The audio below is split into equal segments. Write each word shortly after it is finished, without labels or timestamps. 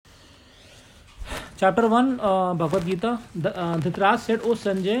Chapter 1, Bhagavad Gita. Dhritarashtra said, O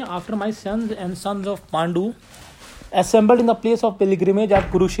Sanjay, after my sons and sons of Pandu assembled in the place of pilgrimage at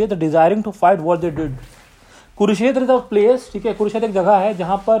Kurukshetra, desiring to fight, what they did. Kurukshetra is a place, ठीक है, कुरुक्षेत्र एक जगह है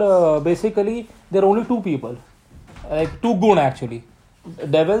जहाँ पर basically there are only two people, like two gun actually.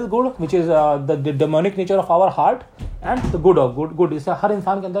 Devil good, which is the demonic nature of our heart, and the good of good. इससे हर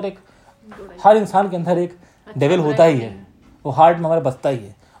इंसान के अंदर एक डेविल होता ही है, वो हार्ट में हमारे बसता ही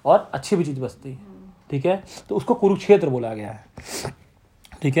है, और अच्छी भी चीज बसती है, ठीक है. तो उसको कुरुक्षेत्र बोला गया है,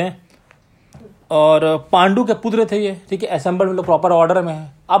 ठीक है. और पांडु के पुत्र थे ये, ठीक है. असेंबल मतलब प्रॉपर ऑर्डर में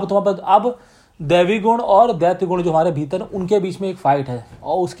है. अब तुम्हारे पास अब दैवी गुण और दैत्य गुण जो हमारे भीतर, उनके बीच में एक फाइट है,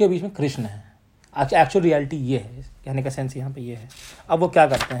 और उसके बीच में कृष्ण है. एक्चुअल रियलिटी ये है, कहने का सेंस यहाँ पे ये है. अब वो क्या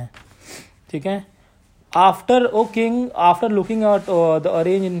करते हैं, ठीक है. After O king, after looking at the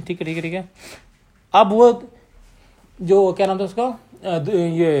arrange in, ठीक है. अब वो जो क्या नाम था उसका,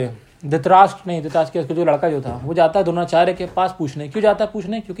 ये धृतराष्ट्र के जो लड़का जो था, वो जाता है द्रोणाचार्य के पास पूछने. क्यों जाता है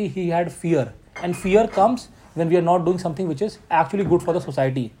पूछने? क्योंकि he had fear, and fear comes when we are not doing something which is actually good for the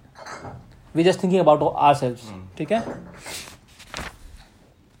society. We just thinking about ourselves, ठीक है.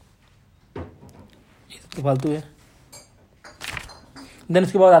 फालतू है. देन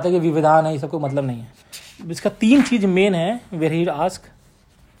उसके बाद आता है कि विविधान है, ये सब कोई मतलब नहीं है. इसका 3 चीज मेन है. Where he ask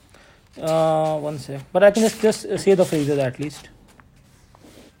one sec, but I can just say the phrases at least.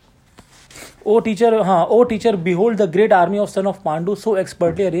 O teacher, behold the great army of son of Pandu, so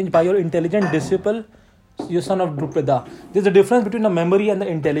expertly arranged by your intelligent disciple, your son of Drupada. There is a difference between the memory and the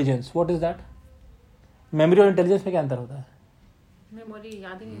intelligence. What is that? Memory और intelligence में क्या अंतर होता है? Memory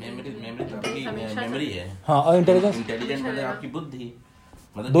याद ही नहीं, memory है. हाँ, और इंटेलिजेंस मतलब आपकी बुद्धि,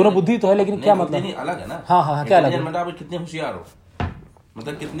 मतलब दोनों बुद्धि तो है, लेकिन क्या मतलब अलग है ना. हाँ, क्या अलग है? मतलब आप कितने होशियार हो,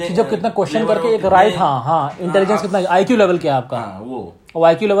 मतलब कितने, जब कितना क्वेश्चन करके एक राइट, हाँ इंटेलिजेंस कितना, आईक्यू लेवल क्या है आपका. वो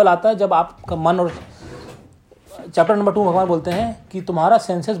आईक्यू लेवल आता है जब आपका मन. और चैप्टर नंबर 2 भगवान बोलते हैं कि तुम्हारा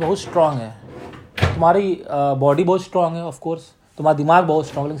सेंसेस बहुत स्ट्रांग है, तुम्हारी बॉडी बहुत स्ट्रांग है, ऑफ कोर्स तुम्हारा दिमाग बहुत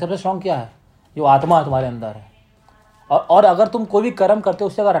स्ट्रांग, लेकिन सबसे स्ट्रांग क्या है? जो आत्मा तुम्हारे अंदर है. और अगर तुम कोई भी कर्म करते हो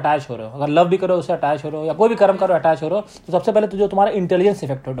उससे अगर अटैच हो रहे हो, अगर लव भी करो उससे अटैच हो रहे हो, या कोई भी कर्म करो अटैच हो रहे हो, तो सबसे पहले तो जो तुम्हारा इंटेलिजेंस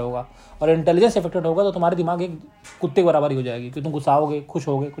इफेक्टेड होगा. और इंटेलिजेंस इफेक्टेड होगा तो तुम्हारे दिमाग एक कुत्ते के बराबर ही हो जाएगी, कि तुम गुस्साओगे, खुश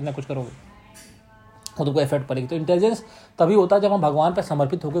होगे, कुछ ना कुछ करोगे, वो तुमको इफेक्ट पड़ेगी. तो इंटेलिजेंस तभी होता है जब हम भगवान पर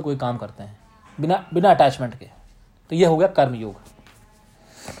समर्पित होकर कोई काम करते हैं, बिना अटैचमेंट के. तो ये हो गया कर्म योग.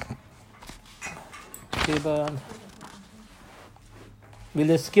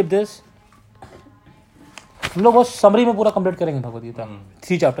 Will skip this. हम लोग वो समरी में पूरा कंप्लीट करेंगे Bhagavad Gita,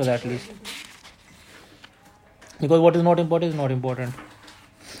 3 chapters at least, because what is not important is not important.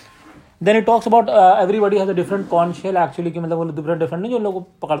 Then it talks about everybody has a different corn shell actually, कि मतलब वो डिफरेंट नहीं, जो लोग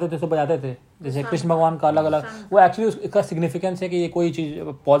पकड़ते थे, सब बजाते थे, जैसे कृष्ण भगवान का अलग अलग. वो एक्चुअली इसका सिग्निफिकेंस है कि ये कोई चीज़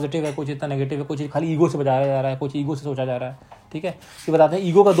पॉजिटिव है, कोई चीज़ इतना नेगेटिव है, कोई चीज़ खाली ईगो से बजाया जा रहा है, कोई चीज़ ईगो से सोचा जा रहा है, ठीक है. ये बताते हैं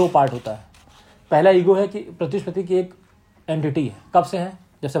ईगो का 2 पार्ट होता है. पहला ईगो है कि प्रतिस्पति की एक एंटिटी है. कब से है?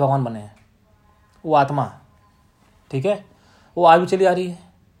 जब से भगवान बने हैं, वो आत्मा है, ठीक है, वो आज भी चली आ रही है.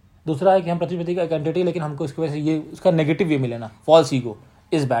 दूसरा है कि हम प्रतिस्पति का एक एंटिटी, लेकिन हमको इसकी वजह से ये उसका नेगेटिव वे मिले ना. False ego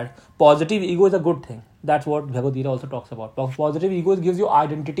is bad, positive ego is a good thing. That's what Bhagavad Gita also talks about. Positive ego gives you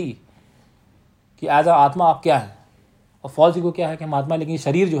identity, कि एज अ आत्मा आप क्या है. और फॉल्स ईगो क्या है कि हम आत्मा, लेकिन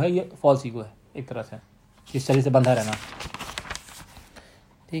शरीर जो है ये फॉल्स ईगो है एक तरह से, इस शरीर से बंधा रहना,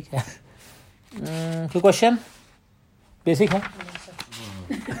 ठीक है. कोई क्वेश्चन? बेसिक है.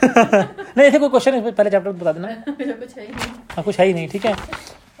 नहीं, ऐसे कोई क्वेश्चन है पहले चैप्टर बता देना. कुछ है ही नहीं. हाँ, कुछ है ही नहीं, ठीक है.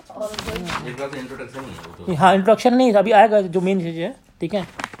 इंट्रोडक्शन. हाँ, इंट्रोडक्शन नहीं, अभी आएगा जो मेन चीज़ है, ठीक है.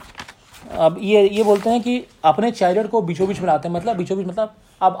 अब ये बोलते हैं कि अपने चैरियट को बीचों बीच में लाते हैं. मतलब बीचों बीच मतलब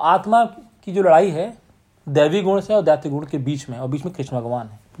अब आत्मा की जो लड़ाई है दैवी गुण से और दैत्य गुण के बीच में, और बीच में कृष्ण भगवान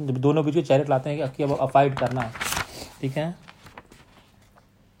है. जब दोनों बीच में चैरियट लाते हैं कि अब फाइट करना है, ठीक है.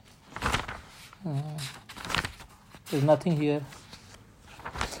 Nothing here.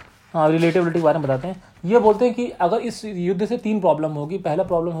 हाँ, रिलेटिविटी के बारे में बताते हैं. ये बोलते हैं कि अगर इस युद्ध से 3 प्रॉब्लम होगी. पहला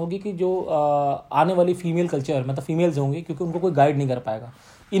प्रॉब्लम होगी कि जो आने वाली फीमेल कल्चर, मतलब फीमेल्स होंगी, क्योंकि उनको कोई गाइड नहीं कर पाएगा.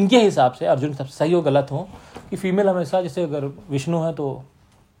 इनके हिसाब से, अर्जुन सबसे सही हो गलत हो, कि फीमेल हमेशा, जैसे अगर विष्णु है तो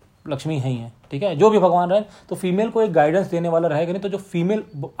लक्ष्मी है ही है, ठीक है, जो भी भगवान रहे, तो फीमेल को एक गाइडेंस देने वाला रहेगा नहीं. तो जो फीमेल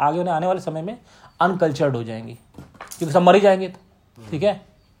आगे आने वाले समय में अनकल्चर्ड हो जाएंगी, क्योंकि सब मर ही जाएंगे, ठीक है.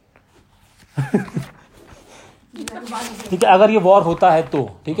 ठीक है, अगर ये वॉर होता है तो,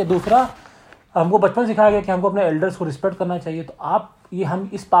 ठीक है. दूसरा, हमको बचपन सिखाया गया कि हमको अपने एल्डर्स को रिस्पेक्ट करना चाहिए. तो आप ये हम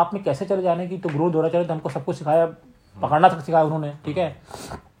इस पाप में कैसे चले जाने की, तो गुरु द्रोणाचार्य तो हमको सब कुछ सिखाया, पकड़ना तक सिखाया उन्होंने, ठीक है.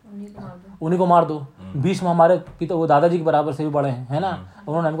 उन्हीं को मार दो. भीष्म हमारे पिता, वो दादाजी के बराबर से भी बड़े हैं, है ना.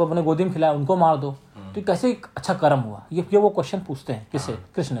 उन्होंने हमको अपने गोदी में खिलाया, उनको मार दो. तो कैसे अच्छा कर्म हुआ, ये वो क्वेश्चन पूछते हैं. किससे?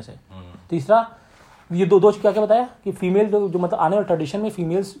 कृष्ण से. तीसरा, ये दो क्या क्या बताया कि फीमेल जो मतलब आने वाले ट्रेडिशन में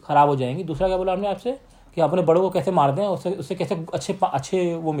फीमेल्स खराब हो जाएंगी। दूसरा क्या बोला हमने आपसे कि अपने बड़ों को कैसे मार दें, उससे कैसे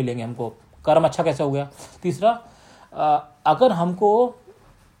अच्छे वो मिलेंगे हमको, कर्म अच्छा कैसे हो गया। तीसरा अगर हमको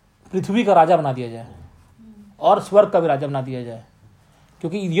पृथ्वी का राजा बना दिया जाए और स्वर्ग का भी राजा बना दिया जाए,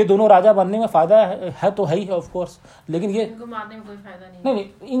 क्योंकि ये दोनों राजा बनने में फ़ायदा है तो है ही है ऑफ कोर्स, लेकिन ये इनको मारने में कोई फायदा नहीं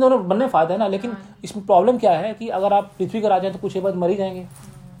इन दोनों बनने में फ़ायदा है ना, लेकिन इसमें प्रॉब्लम क्या है कि अगर आप पृथ्वी का राजा हैं तो कुछ एक बाद मर ही जाएंगे,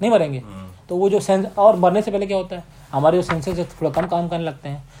 नहीं मरेंगे। तो वो जो सेंस, और मरने से पहले क्या होता है हमारे जो सेंसेस है थोड़ा कम काम करने लगते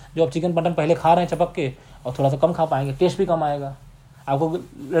हैं। जो आप चिकन मटन पहले खा रहे हैं चपक के, और थोड़ा सा कम खा पाएंगे, टेस्ट भी कम आएगा, आपको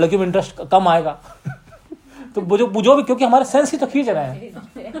लड़कियों में इंटरेस्ट कम आएगा तो वो जो भी, क्योंकि हमारे सेंस ही तो खींच रहे हैं,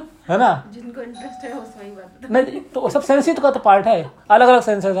 है ना, जिनको इंटरेस्ट है वो सही बात है। नहीं तो सब सेंस ही तो का तो पार्ट है, अलग अलग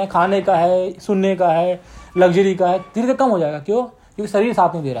सेंसेस हैं, खाने का है, सुनने का है, लग्जरी का है, धीरे धीरे कम हो जाएगा। क्यों? क्योंकि शरीर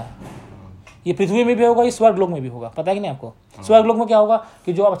साथ नहीं दे रहा है। ये पृथ्वी में भी होगा, ये स्वर्ग लोक में भी होगा, पता है कि नहीं आपको? स्वर्ग लोक में क्या होगा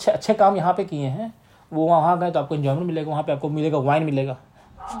कि जो आप अच्छे अच्छे काम यहाँ पे किए हैं वो वहाँ गए तो आपको एंजॉयमेंट मिलेगा, वहाँ पे आपको मिलेगा वाइन मिलेगा,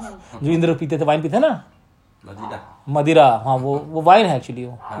 जो इंद्र पीते थे, वाइन पीते ना, मदिरा, हाँ वो वाइन है एक्चुअली,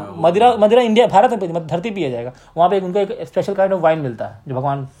 वो मदिरा इंडिया भारत में धरती पिया जाएगा, वहाँ पे उनका एक स्पेशल काइंड ऑफ वाइन मिलता है जो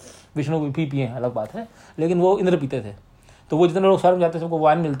भगवान विष्णु भी पिए हैं, अलग बात है, लेकिन वो इंद्र पीते थे। तो वो जितने लोग स्वर्ग जाते हैं सबको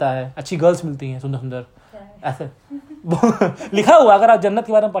वाइन मिलता है, अच्छी गर्ल्स मिलती हैं, सुंदर सुंदर, ऐसे लिखा हुआ, अगर आप जन्नत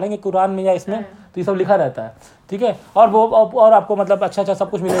के बारे में पढ़ेंगे कुरान में या इसमें तो ये सब लिखा रहता है, ठीक है। और वो और आपको मतलब अच्छा सब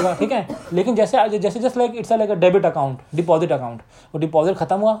कुछ मिलेगा, ठीक है। लेकिन जैसे just like it's like a debit account, deposit account, वो डिपॉजिट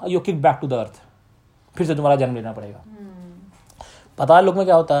खत्म हुआ, you kick back to the earth, फिर से तुम्हारा जन्म लेना पड़ेगा। पता है लोग में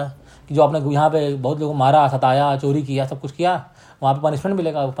क्या होता है कि जो आपने यहाँ पे बहुत लोगों को मारा, सताया, चोरी किया, सब कुछ किया, वहाँ पे पनिशमेंट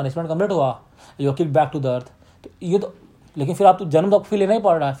मिलेगा, पनिशमेंट कम्प्लीट हुआ, you kick back to the earth. तो ये तो, लेकिन फिर आप तो जन्म तो फिर लेना ही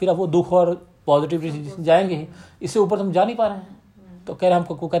पड़ रहा है, फिर अब वो दुख और पॉजिटिव जाएंगे ही, इससे ऊपर तुम जा नहीं पा रहे हैं। तो कह रहे हैं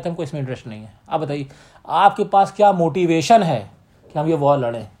हमको, कहते हैं हमको इसमें इंटरेस्ट नहीं है। आप बताइए आपके पास क्या मोटिवेशन है कि हम ये वॉर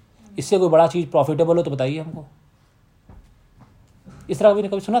लड़ें? इससे कोई बड़ा चीज़ प्रॉफिटेबल हो तो बताइए हमको। इस तरह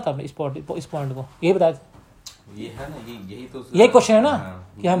कभी सुना था आपने इस पॉइंट को? यही बताया था, ये है ना, यही तो यही क्वेश्चन है ना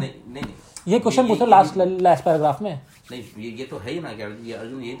कि हम नहीं ये क्वेश्चन पूछते लास्ट पैराग्राफ में। नहीं ये तो है ही ना, क्या ये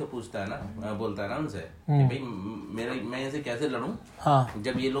अर्जुन यही तो पूछता है ना, बोलता है ना उनसे कि भाई मैं इनसे कैसे लड़ूं, हाँ,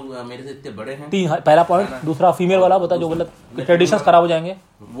 जब ये लोग मेरे से इतने बड़े हैं। पहला पॉइंट। दूसरा फीमेल वाला बता, जो मतलब ट्रेडिशंस खराब हो जाएंगे।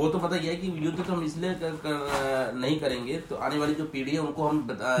 वो तो पता है कि युद्ध तो हम इसलिए नहीं करेंगे, तो आने वाली जो पीढ़ी है उनको हम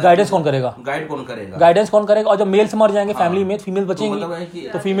गाइडेंस कौन करेगा? गाइडेंस कौन करेगा? और जब मेल्स मर जाएंगे फैमिली में, फीमेल बचेंगी,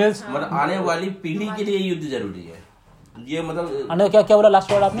 तो फीमेल्स आने वाली पीढ़ी के लिए युद्ध जरूरी है। ये मतलब क्या बोला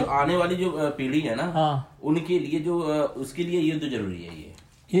लास्ट वर्ड आपने? आने वाली जो पीढ़ी है ना, हाँ, उनके लिए जो उसके लिए युद्ध जरूरी है।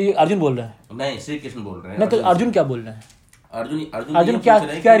 ये अर्जुन बोल रहे हैं? नहीं, श्री कृष्ण बोल रहे हैं। नहीं तो अर्जुन क्या बोल रहे हैं? अर्जुन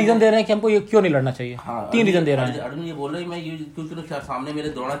क्या रीजन दे रहे हैं कि हमको ये क्यों नहीं लड़ना चाहिए? हाँ, 3 रीजन दे रहे हैं। अर्जुन ये बोल रहे हैं मैं क्योंकि सामने मेरे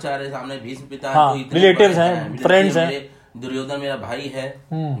द्रोणाचार्य, सामने भीष्म पिता, हाँ, रिलेटिव्स हैं, फ्रेंड्स हैं, दुर्योधन मेरा भाई है,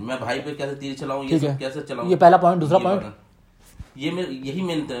 मैं भाई पे कैसे तीर चलाऊं, ये सब कैसे चलाऊं? ये पहला पॉइंट। दूसरा पॉइंट यही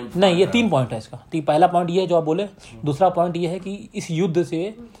मेन नहीं, ये 3 पॉइंट है इसका। पहला पॉइंट ये है जो आप बोले। दूसरा पॉइंट ये है कि इस युद्ध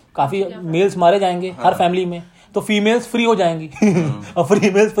से काफी मेल्स मारे जाएंगे हर फैमिली में, तो फीमेल्स फ्री हो जाएंगी और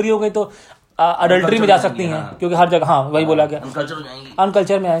फीमेल्स फ्री हो गई तो अडल्ट्री में जा सकती हैं, क्योंकि हर जगह, हाँ वही बोला गया,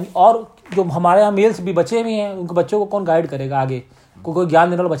 अनकल्चर में आएंगी। और जो हमारे यहाँ मेल्स भी बचे भी हैं, उनके बच्चों को कौन गाइड करेगा आगे? कोई ज्ञान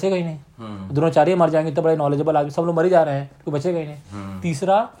देने वाला बचेगा ही नहीं। द्रोणाचार्य मर जाएंगे, तो बड़े नॉलेजेबल आदमी, सब लोग मर ही जा रहे हैं, कोई बचेगा ही नहीं।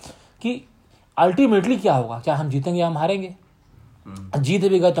 तीसरा कि अल्टीमेटली क्या होगा, क्या हम जीतेंगे या हम हारेंगे? जीत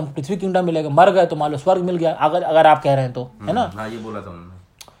भी गए तो हमको पृथ्वी किंगडम मिलेगा, मर गए तो मान लो स्वर्ग मिल गया, अगर आप कह रहे हैं तो, है ना? हाँ, ये बोला था उन्होंने।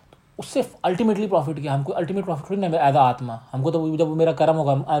 उससे अल्टीमेटली प्रॉफिट क्या? हमको अल्टीमेट प्रॉफिट नहीं एज आत्मा, हमको तो जब मेरा कर्म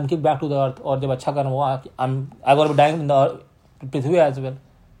होगा I am kick back to the earth, और जब अच्छा कर्म होगा I gonna be dying in the पृथ्वी एज वेल।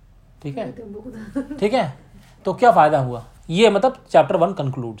 ठीक है, ठीक है। तो क्या फायदा हुआ? ये मतलब चैप्टर 1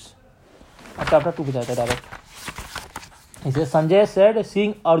 कंक्लूड्स। अब चैप्टर 2 पे जाता है डायरेक्ट। इसे Sanjay said,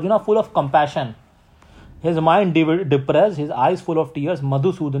 seeing Arjuna full of compassion, his mind depressed, his eyes full of tears,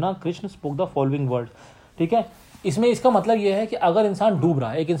 Madhusudana Krishna spoke the following words। ठीक है, इसमें इसका मतलब ये है कि अगर इंसान डूब रहा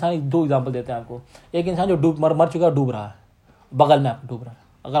है, एक इंसान, 2 एग्जांपल देते हैं आपको। एक इंसान जो मर चुका है, डूब रहा है, बगल में आप डूब रहा है,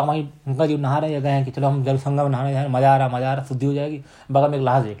 अगर हमारी गंगा जी नहा रहे हैं, गए हैं कि चलो हम जल संगम में नहाने जाए, मजा आ रहा, शुद्धि हो जाएगी, बगल में एक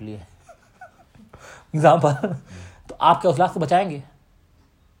लाश देख लिए एग्जाम्पल तो आप क्या उस लाश को बचाएंगे?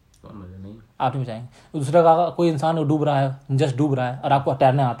 आप नहीं बचाएंगे। दूसरा का कोई इंसान डूब रहा है, जस्ट डूब रहा है, और आपको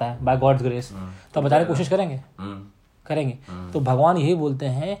तैरने आता है बाय गॉड्स ग्रेस, तो आप बचाने की कोशिश करेंगे। तो भगवान यही बोलते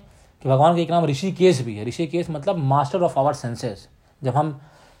हैं कि भगवान का एक नाम ऋषिकेश भी है। ऋषिकेश मतलब मास्टर ऑफ आवर सेंसेस। जब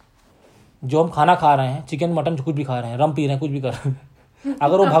हम खाना खा रहे हैं, चिकन मटन कुछ भी खा रहे हैं, रम पी रहे हैं, कुछ भी कर रहे हैं,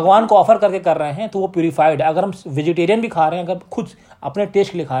 अगर वो भगवान को ऑफर करके कर रहे हैं तो वो प्यूरिफाइड है। अगर हम वेजिटेरियन भी खा रहे हैं, अगर खुद अपने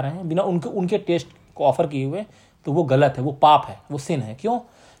टेस्ट के लिए खा रहे हैं बिना उनके टेस्ट को ऑफर किए हुए, तो वो गलत है, वो पाप है, वो सिन है। क्यों?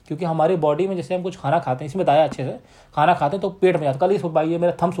 क्योंकि हमारी बॉडी में जैसे हम कुछ खाना खाते हैं, इसमें बताया अच्छे से, खाना खाते हैं तो पेट में जाता है। कल ही भाई ये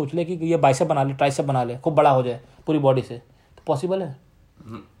मेरा थंब सोच ले कि ये बाइसेप बना ले, ट्राइसेप बना ले, खूब बड़ा हो जाए पूरी बॉडी से, तो पॉसिबल है?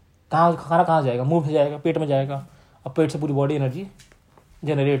 कहाँ खाना कहाँ जाएगा? मुंह में जाएगा, पेट में जाएगा, और पेट से पूरी बॉडी एनर्जी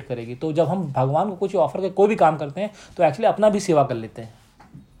जनरेट करेगी। तो जब हम भगवान को कुछ ऑफर करके कोई भी काम करते हैं तो एक्चुअली अपना भी सेवा कर लेते हैं,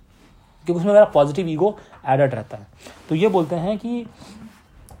 क्योंकि उसमें मेरा पॉजिटिव ईगो एडेड रहता है। तो ये बोलते हैं कि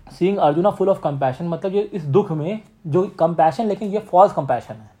seeing Arjuna full of compassion, मतलब ये इस दुख में जो कंपैशन, लेकिन ये फॉल्स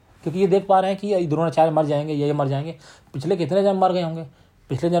कंपैशन है, क्योंकि ये देख पा रहे हैं कि ये द्रोणाचार्य मर जाएंगे, ये मर जाएंगे। पिछले कितने जन्म मर गए होंगे?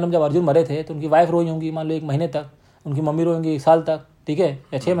 पिछले जन्म जब अर्जुन मरे थे तो उनकी वाइफ रोई होंगी, मान लो 1 महीने तक, उनकी मम्मी रोएंगी 1 साल तक, ठीक है,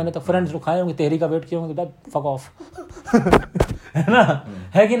 या 6 महीने तक। फ्रेंड्स खाए होंगे, तेहरी का वेट किए होंगे, फक ऑफ है ना,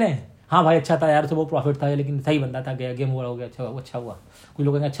 है कि नहीं? हाँ भाई अच्छा था यार, तो वो प्रॉफिट था, लेकिन सही बंदा था, गया गेम हो गया, अच्छा हुआ। कोई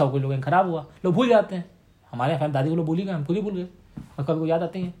लोग अच्छा हुआ, कोई लोग खराब हुआ, लोग भूल जाते हैं। हमारे यहाँ दादी को लोग भूल ही गए, हम खुद ही भूल गए, और कभी को याद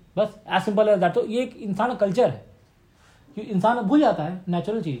आती हैं, बस एज सिंपल एज दैट। तो ये एक इंसान का कल्चर है कि इंसान भूल जाता है,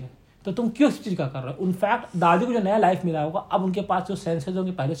 नेचुरल चीज़ है। तो तुम क्यों इस चीज़ का कर रहे हो? इनफैक्ट दादी को जो नया लाइफ मिला होगा, अब उनके पास जो सेंसेस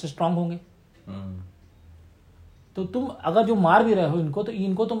होंगे पहले से स्ट्रांग होंगे। तो तुम अगर जो मार भी रहे हो इनको, तो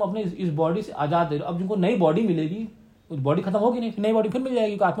इनको तुम अपने इस बॉडी से आज़ाद दे रहे हो। अब जिनको नई बॉडी मिलेगी, उस बॉडी खत्म होगी नहीं, नई बॉडी फिर मिल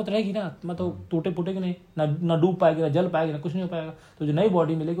जाएगी, आत्मा तो रहेगी ना, आत्मा तो टूटे फूटेगी नहीं, ना डूब पाएगी, ना जल पाएगी, ना कुछ नहीं हो पाएगा। तो जो नई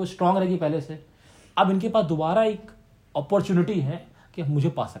बॉडी मिलेगी वो स्ट्रांग रहेगी पहले से। अब इनके पास दोबारा एक अपॉर्चुनिटी है कि मुझे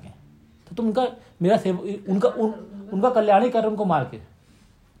पा सकें। तो तुम उनका मेरा उनका कल्याण ही कर रहे हो, उनको मार के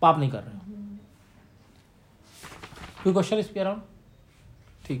पाप नहीं कर रहे हो। कोई क्वेश्चन इस पे अराउंड?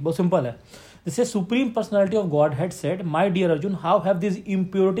 ठीक, बहुत सिंपल है। जैसे supreme personality of God had said, my dear Arjun, how have this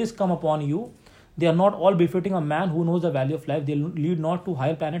impurities come upon you? They are not all befitting a man who knows the value of life. They lead not to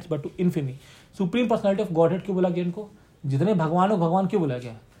higher planets but to infamy. Supreme personality of Godhead क्यों बोला गया इनको? जितने भगवान हो, भगवान क्यों बोला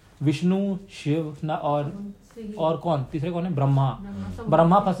गया? विष्णु, शिव और कौन? तीसरे कौन है? ब्रह्मा।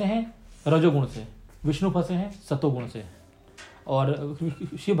 ब्रह्मा फंसे हैं रजोगुण से, विष्णु फंसे हैं सतोगुण से, और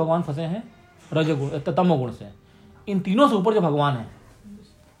शिव भगवान फंसे हैं रजोगुण तमोगुण से। इन तीनों से ऊपर जो भगवान है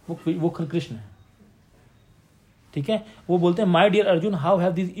वो कृष्ण है, ठीक है। वो बोलते हैं my dear Arjun, how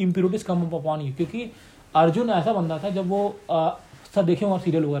have this impurities come upon you? क्योंकि अर्जुन ऐसा बंदा था, जब वो सब देखे और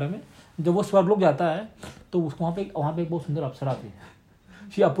सीरियल वगैरह में, जब वो स्वर्गलोक जाता है तो उसको वहाँ पे एक बहुत सुंदर अप्सरा थी,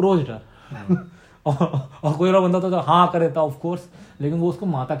 शी अप्रोच्ड हर। और कोई और बंदा तो हाँ करे था ऑफ कोर्स, लेकिन वो उसको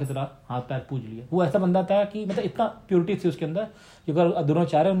माता की तरह हाथ पैर पूज लिए। वो ऐसा बंदा था कि मतलब इतना प्योरिटी थी उसके अंदर कि अगर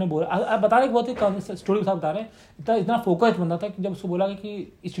द्रोणाचार्य उन्हें बोला, आप बता रहे बहुत ही स्टोरी के साथ बता रहे हैं, इतना फोकस्ड बंदा था कि जब उसको बोला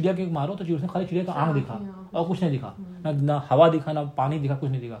कि इस चिड़िया के मारो, तो उसने खाली चिड़िया का आंख दिखा और कुछ नहीं दिखा, ना हवा दिखा, ना पानी दिखा, कुछ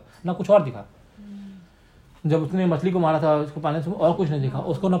नहीं दिखा, ना कुछ और दिखा। जब उसने मछली को मारा था, उसको पाने से और कुछ नहीं दिखा,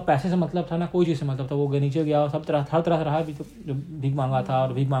 उसको ना पैसे से मतलब था, ना कोई चीज़ से मतलब था। वो नीचे गया, सब तरह हर तरह से रहा, जो भीख मांगा था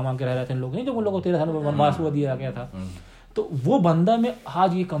और भीख मांग के रह रहे थे लोग, नहीं जो उन लोगों को 13 साल में वनवास हुआ दिया गया था। तो वो बंदा में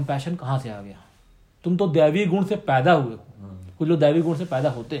आज ये कंपैशन कहाँ से आ गया? तुम तो दैवीय गुण से पैदा हुए हो, कुछ लोग दैवीय गुण से पैदा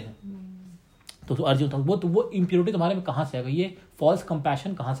होते हैं। तो अर्जुन था वो इम्प्योरिटी तुम्हारे में कहाँ से आ गई? ये फॉल्स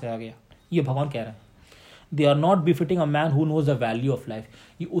कंपैशन कहाँ से आ गया? ये भगवान कह रहे हैं, they are not befitting a man who knows the value of life.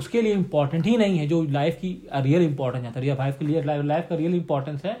 ये उसके लिए इंपॉर्टेंट ही नहीं है जो लाइफ की रियल इंपॉर्टेंस है। रियल लाइफ के लिए लाइफ का रियल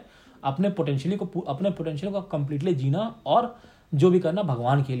इंपॉर्टेंस है अपने पोटेंशियल को कंप्लीटली जीना, और जो भी करना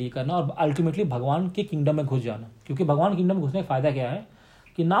भगवान के लिए करना, और अल्टीमेटली भगवान के किंगडम में घुस जाना। क्योंकि भगवान किंगडम में घुसने का फायदा क्या है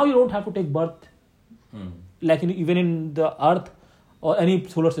कि now you don't have to take birth like even in the earth और एनी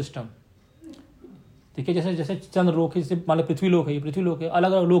सोलर सिस्टम, ठीक है। जैसे चंद्र लोक है, जैसे मान लो पृथ्वी लोक है, ये पृथ्वी लोक है,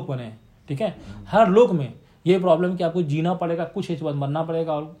 अलग अलग लोक बने हैं, ठीक है। हर लोक में ये प्रॉब्लम कि आपको जीना पड़ेगा, कुछ एज बाद मरना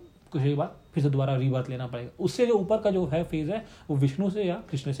पड़ेगा, और कुछ एज बाद फिर से दोबारा रीबर्थ लेना पड़ेगा। उससे जो ऊपर का जो है फेज है वो विष्णु से या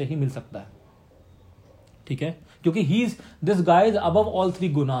कृष्ण से ही मिल सकता है, ठीक है। क्योंकि he is this guy is above all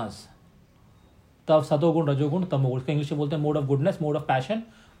 3 गुनास, तब सतोगुण, रजोगुण, तमोगुण। इंग्लिश में बोलते हैं mode of goodness, mode of passion,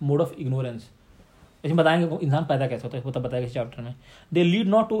 mode of ignorance. इसमें बताएंगे इंसान पैदा कैसे होता है, वो तब बताएगा इस चैप्टर में। They lead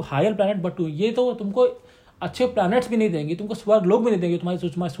not to hire planet but to, ये तो तुमको अच्छे प्लैनेट्स भी नहीं देंगे, तुमको स्वर्ग लोग भी नहीं देंगे,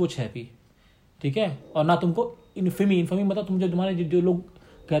 तुम्हारी सोच है भी, ठीक है। और ना तुमको इन्फेमी मतलब तुम जो तुम्हारे जो लोग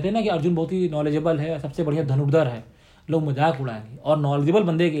कहते हैं ना कि अर्जुन बहुत ही नॉलेजेबल है, सबसे बढ़िया धनुर्धर है, लोग मजाक उड़ाएंगे। और नॉलेजेबल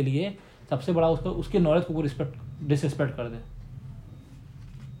बंदे के लिए सबसे बड़ा उसके नॉलेज को डिसरिस्पेक्ट कर दे,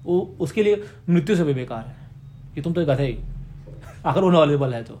 वो उसके लिए मृत्यु से भी बेकार है कि तुम तो गधे ही, अगर वो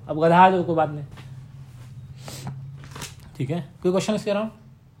नॉलेजेबल है तो। अब गधा है तो कोई बात नहीं, ठीक है। कोई क्वेश्चन इसके अराउंड?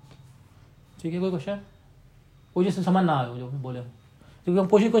 ठीक है, कोई क्वेश्चन? कोई जिससे समझ ना आए जो बोले, क्योंकि हम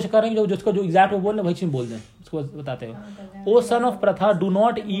कोशिश करेंगे जो जिसको जो एग्जैक्ट वो बोल रहे वही चीज बोल दें, उसको बताते हो। ओ सन ऑफ प्रथा डू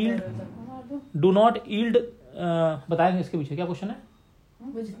नॉट ईल्ड बताएंगे इसके पीछे क्या क्वेश्चन है?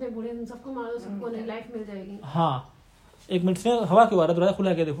 वो जितने बूढ़े उन सबको मार दो, सबको नई लाइफ मिल जाएगी। हाँ, एक मिनट से हवा क्यों आ रहा है? दरवाजा खुला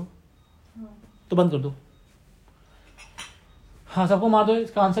है क्या? देखो तो बंद कर दो। हाँ, सबको मार दो।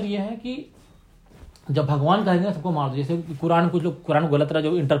 इसका आंसर ये है कि जब भगवान कहेंगे सबको मार दो, जैसे कुरान कुछ लोग कुरान को गलत तरह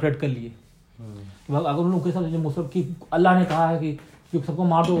जो इंटरप्रेट कर लिए कि अगर उन लोगों के साथ मुस्लिम की अल्लाह ने कहा है कि सबको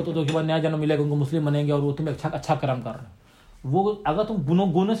मार दो तो उसके बाद नया जन्म मिलेगा, उनको मुस्लिम बनेंगे और वो तुम्हें अच्छा कर्म कर रहे हैं, वो अगर तुम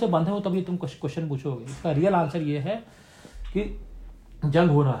गुनों से बंधे हो तभी तुम क्वेश्चन पूछोगे। इसका रियल आंसर ये है कि जंग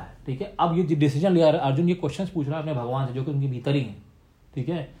हो रहा है, ठीक है। अब ये डिसीजन लिया अर्जुन, ये क्वेश्चन पूछ रहा है अपने भगवान से जो कि उनके भीतर ही है, ठीक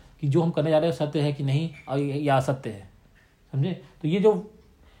है, कि जो हम करने जा रहे हैं सत्य है कि नहीं और या असत्य है, समझे। तो ये जो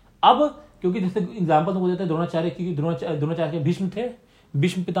अब क्योंकि जैसे एग्जाम्पल तुमको देते हैं द्रोणाचार्य की, द्रोणाचार्य के भीष्म थे,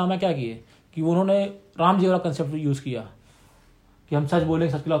 भीष्म पितामह क्या किए कि उन्होंने राम जी वाला कंसेप्ट यूज़ किया कि हम सच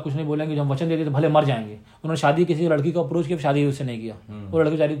बोलेंगे, सच के खिलाफ कुछ नहीं बोलेंगे, जो हम वचन दे दिए तो भले मर जाएंगे। उन्होंने शादी किसी लड़की को अप्रोच किया, शादी उससे नहीं किया, वो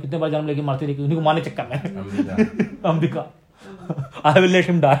लड़की बेचारी कितने बार जन्म लेके मरती रही, उन्हीं को मारने चक्कर में Ambika I will let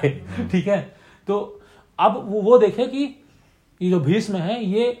him die, ठीक है। तो अब वो देखे कि ये जो भीष्म है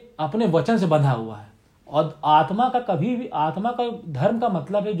ये अपने वचन से बंधा हुआ है, और आत्मा का कभी भी, आत्मा का धर्म का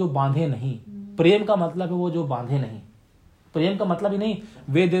मतलब है जो बांधे नहीं, प्रेम का मतलब है वो जो बांधे नहीं। प्रेम का मतलब ही नहीं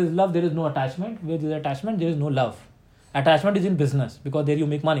way there is love there is no attachment, way there is attachment there is no love. Attachment is in business because there you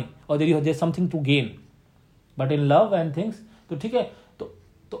make money और there is something to gain, but in love and things तो ठीक है।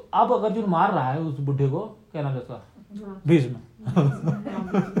 तो अब अगर जो मार रहा है उस बुढ़े को, क्या नाम है उसका, भीष्म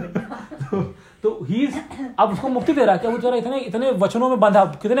तो ही अब उसको मुक्ति दे रहा है। क्या वो जरा इतने वचनों में बंधा,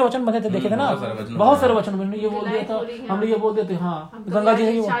 कितने वचन बंधे थे देखे थे ना, बहुत सारे वचन में ये बोल दिया था, हमने ये बोल दिया था, हाँ गंगा जी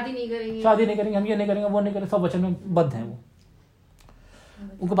है, शादी नहीं करेंगे, हम ये नहीं करेंगे, वो नहीं करेंगे, सब वचन में बद्ध हैं वो।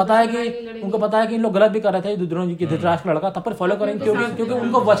 उनको पता है कि इन लोग गलत भी कर रहे थे, द्रोण जी की धृतराष्ट्र का लड़का, तब पर फॉलो करेंगे क्योंकि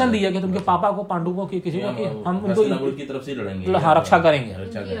उनको वचन दिया कि उनके पापा को, पांडवों को, किसी को कि हम उनको की तरफ से लड़ेंगे, हाँ रक्षा करेंगे,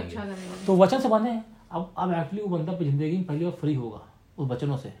 तो वचन से बंधे हैं। अब एक्चुअली वो बंदा जिंदगी में पहली बार फ्री होगा उस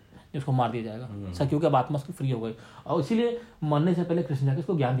वचनों से, उसको मार दिया जाएगा सर, क्योंकि अब आत्मा उसकी फ्री हो गई। और इसीलिए मरने से पहले कृष्ण जाके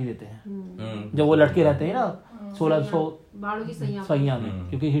उसको ज्ञान भी देते हैं, जब वो लटके रहते हैं ना 1600 सैया में,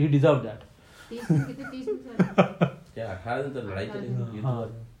 क्योंकि ही डिजर्व दैट। क्या 18 दिन तक लड़ाई चली, हाँ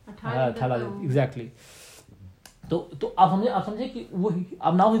 18 दिन एग्जैक्टली। तो आप समझे कि वो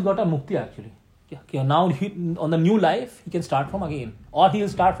अब नाउ ही गॉट अ मुक्ति एक्चुअली, कि now he on the new life he can start from again, और he will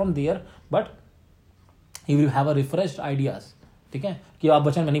start from there, but he will have a refreshed ideas, ठीक है, कि आप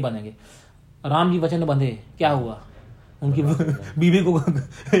वचन में नहीं बंधेंगे। राम जी वचन में बंधे, क्या हुआ, उनकी बीवी को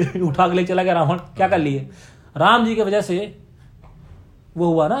उठा के ले चला गया रावण, क्या कर लिए, राम जी की वजह से वो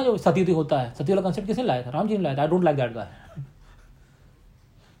हुआ ना जो सती होता है। सती वाला कंसेप्ट किसने लाया था, राम जी ने लाया था। I don't like that guy,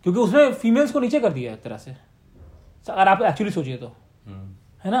 क्योंकि उसने फीमेल्स को नीचे कर दिया एक तरह से, अगर आप एक्चुअली सोचिए तो,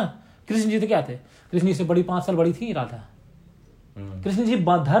 है ना। कृष्ण जी थे क्या थे, कृष्ण जी से बड़ी 5 साल बड़ी थी राधा। कृष्ण जी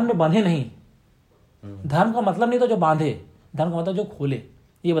धर्म में बंधे नहीं, धर्म का मतलब नहीं तो जो बांधे, धर्म का मतलब जो खोले,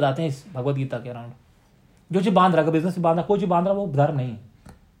 ये बताते हैं इस भगवत गीता के अराउंड। जो चीज बांध रहा, बिजनेस बांध रहा, कोई चीज बांध रहा, वो धर्म नहीं,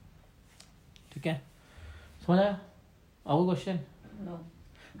 ठीक है, समझ आया। और क्वेश्चन,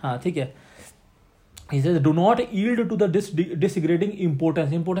 हाँ ठीक है। He says, do not yield to the disgrading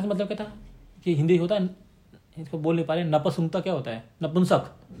importance. Importance मतलब क्या था कि हिंदी होता है, इसको बोल नहीं पा रहे, नपुंसकता क्या होता है, नपुंसक।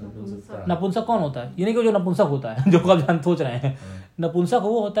 नपुंसक कौन होता है, ये नहीं कि जो नपुंसक होता है जो आप सोच रहे हैं। नपुंसक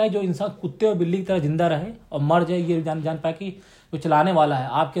वो होता है जो इंसान कुत्ते और बिल्ली की तरह जिंदा रहे और मर जाए, ये जान पाए कि जो चलाने वाला है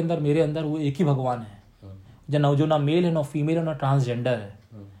आपके अंदर मेरे अंदर वो एक ही भगवान है, जो ना मेल है, ना फीमेल है, ना ट्रांसजेंडर है,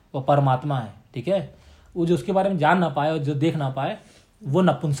 वो परमात्मा है, ठीक है। वो जो उसके बारे में जान ना पाए और जो देख ना पाए वो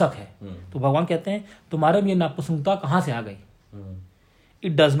नपुंसक है। तो भगवान कहते हैं तुम्हारे में ये नपुंसकता कहाँ से आ गई,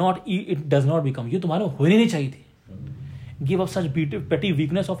 इट डज नॉट बिकम, ये तुम्हारे में होनी नहीं चाहिए थी। गिव अप सच पेटी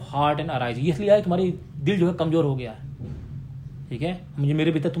weakness of heart and arise, ये इसलिए आया तुम्हारी दिल जो है कमजोर हो गया है, ठीक है। मुझे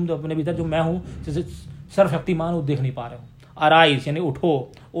मेरे भीतर, तुम तो अपने भीतर जो मैं हूँ जैसे सर्वशक्तिमान वो देख नहीं पा रहे हो। अराइज यानी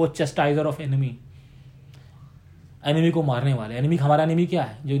उठो, ओ चेस्टाइजर ऑफ एनिमी, एनिमी को मारने वाले। एनिमी, हमारा एनिमी क्या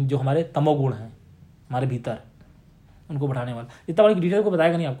है, जो हमारे तमोगुण हैं हमारे भीतर, उनको बढ़ाने वाला। इतना बड़ी डिटेल को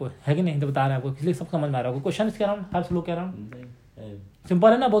बताएगा नहीं आपको, है कि नहीं, तो बता रहे हैं आपको, इसलिए सब समझ में आ रहा है। क्वेश्चन कह रहा हूँ, हर लोग कह रहा हूँ,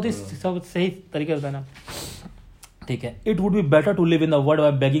 सिंपल है ना, बहुत ही सब सही तरीके से बताना, ठीक है। It would be better to live in the world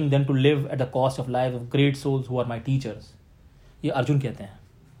by begging then to live at the cost of life of great souls who are my teachers, ये अर्जुन कहते हैं।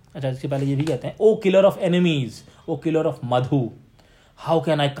 अच्छा, इसके पहले ये भी कहते हैं, ओ killer of enemies, O killer of Madhu, how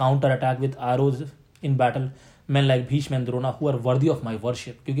can I counter attack with arose in battle man like Bhishma and Drona who are worthy of my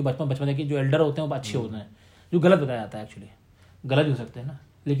worship. क्योंकि बचपन के जो एल्डर होते हैं वो अच्छे होते हैं, जो गलत बताया जाता है एक्चुअली, गलत भी हो सकते हैं ना,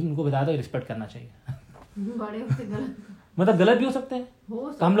 लेकिन उनको बताया था रिस्पेक्ट करना चाहिए। बड़े होते गलत, मतलब गलत भी हो सकते हैं,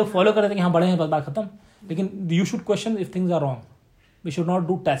 तो हम लोग फॉलो करते हैं कि हाँ बड़े हैं बस बात खत्म, लेकिन you should question if things are wrong, we should not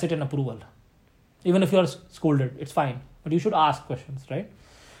do tacit and approval, even if you are scolded it's fine, but you should ask questions, right.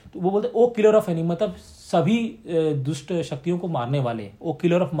 तो वो बोलते ओ किलर ऑफ एनिमी, मतलब सभी दुष्ट शक्तियों को मारने वाले। ओ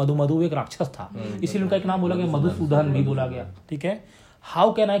किलर ऑफ मधु, मधु एक राक्षस था, इसीलिए उनका एक नाम बोला गया, मधुसूदन भी बोला गया, ठीक है।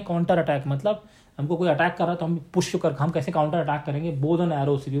 How can I counter attack, मतलब हमको कोई अटैक कर रहा है तो हम पुश कर, हम कैसे काउंटर अटैक करेंगे, बोध एंड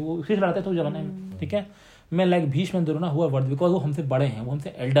एरो से, वो उसी से लड़ते थे उस जमाने में, ठीक है। मैं लाइक भीष्म एंड द्रोण हुआ वर्थ, बिकॉज वो हमसे बड़े हैं, वो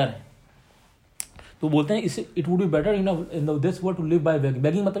हमसे एल्डर हैं। तो बोलते हैं इससे it would be better in this world to live by begging.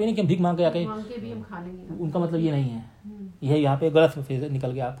 Begging मतलब ये नहीं कि हम भीख मांग के आके, उनका मतलब ये नहीं है, यह यहाँ पे गलत फेज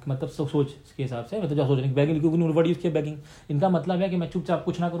निकल गया आपके मतलब सोच के हिसाब से, मतलब जो सोच रहे बैगिंग, क्योंकि वर्ड यूज किया बैगिंग। इनका मतलब है कि मैं चुपचाप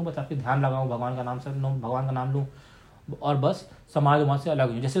कुछ ना करूँ, बस आपके ध्यान लगाऊँ, भगवान का नाम से भगवान का नाम लूँ और बस समाज वहाँ से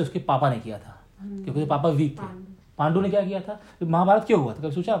अलग हूँ, जैसे उसके पापा ने किया था, क्योंकि पापा वीक थे। पांडु ने क्या किया था, महाभारत क्यों हुआ था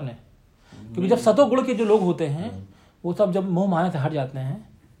कभी सोचा आपने? क्योंकि जब सतो गुण के जो लोग होते हैं वो सब जब मोह माया से हट जाते हैं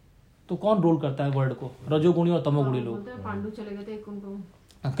तो कौन रोल करता है वर्ल्ड को? रजोगुणी और तमोगुणी लोग। पांडु चले गए थे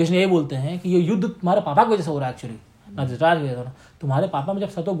उनको। कृष्ण ये बोलते हैं कि ये युद्ध तुम्हारे पापा की वजह से हो रहा है एक्चुअली, ना धृतराज की वजह से। तुम्हारे पापा में जब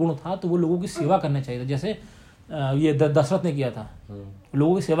सतो गुण था तो वो लोगों की सेवा करना चाहिए था, जैसे ये दशरथ ने किया था,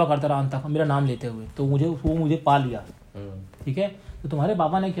 लोगों की सेवा करता रहा अंत तक मेरा नाम लेते हुए, तो मुझे पा लिया, ठीक है। तो तुम्हारे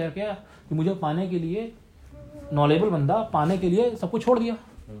पापा ने क्या किया कि मुझे पाने के लिए, नॉलेबल बंदा पाने के लिए सब कुछ छोड़ दिया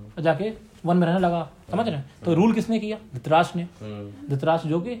और जाके वन में रहने लगा, समझ रहे हैं? तो रूल किसने किया? धृतराष्ट्र ने। धृतराष्ट्र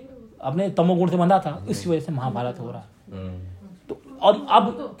जो कि अपने तमोगुण से बंधा था, इस वजह से महाभारत हो रहा है। तो और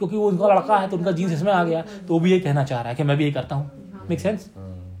अब क्योंकि वो उनका लड़का है तो उनका जीन्स इसमें आ गया, तो वो भी ये कहना चाह रहा है कि मैं भी ये करता हूँ। Make sense?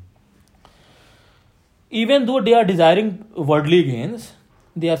 Even though they are desiring worldly gains,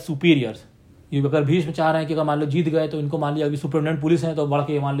 they are superiors. ये अगर भीष्म चाह रहे हैं कि अगर मान लो जीत गए तो इनको मान लिया अभी सुपरिटेंडेंट पुलिस है तो बढ़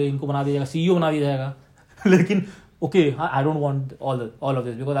के मान लो इनको बना दिया जाएगा, सीईओ बना दिया जाएगा। लेकिन okay, I don't want all of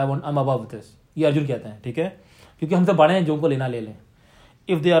this because I am above this, ये अर्जुन कहते हैं, ठीक है, क्योंकि हमसे बड़े हैं, जो उनको लेना ले लें।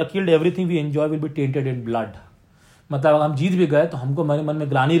 If they are killed everything we enjoy will be tainted in blood. मतलब अगर हम जीत भी गए तो हमको मेरे मन में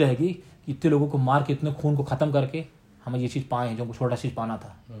ग्लानि रहेगी कि इतने लोगों को मार के, इतने खून को खत्म करके हमें ये चीज़ पाए जो हमको छोटा चीज़ पाना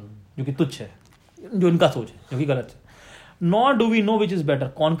था, जो कि तुच्छ है, जो इनका सोच है, जो कि गलत है। Not do we know which is better,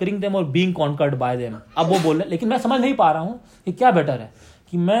 conquering them और बीइंग कॉन्कर्ड बाय देम। अब वो बोल रहे, लेकिन मैं समझ नहीं पा रहा हूँ कि क्या बेटर है,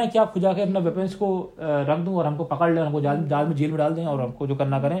 कि मैं क्या खुद जाके अपना वेपन्स को रख दूं और हमको पकड़ लें, हमको जेल में डाल दें और हमको जो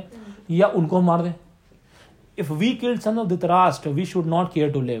करना करें, या उनको मार दें। If we killed son of Dhritarashtra we should not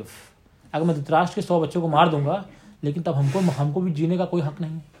care to live. अगर मैं धृतराष्ट्र के 100 बच्चों को मार दूंगा लेकिन तब हमको भी जीने का कोई हक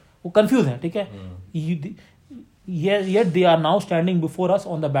नहीं है। वो कंफ्यूज है, ठीक है। Yet they are now standing before us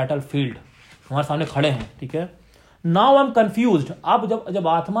on the battlefield, हमारे सामने खड़े हैं, ठीक है। Now I am confused. अब जब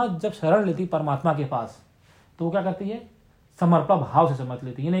आत्मा जब शरण लेती परमात्मा के पास तो वो क्या करती है? समर्पण भाव से समझ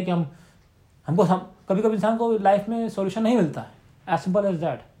लेती है। ये नहीं कि हमको कभी कभी इंसान को लाइफ में सॉल्यूशन नहीं मिलता है, एज सिंपल एज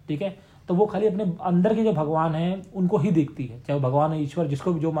दैट, ठीक है। तो वो खाली अपने अंदर के जो भगवान है उनको ही देखती है, चाहे वो भगवान है, ईश्वर,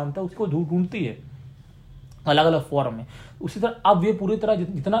 जिसको भी जो मानता है उसको ढूंढती है अलग अलग फॉर्म में। उसी तरह अब ये पूरी तरह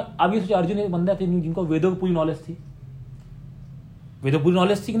जितना अब ये अर्जुन एक बंदा थे जिनको वेदों की पूरी नॉलेज थी, वेदों पूरी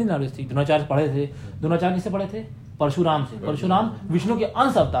नॉलेज थी कि नहीं नॉलेज थी? द्रोणाचार्य पढ़े थे। द्रोणाचार्य किससे पढ़े थे? परशुराम से। परशुराम विष्णु के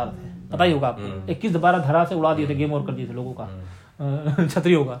अंश अवतार थे, पता ही होगा आपको। 21 धरा से उड़ा दिए थे, गेम ओवर कर दिए थे लोगों का,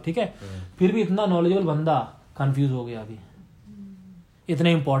 क्षत्रियों का, ठीक है। फिर भी इतना नॉलेजेबल बंदा कंफ्यूज हो गया अभी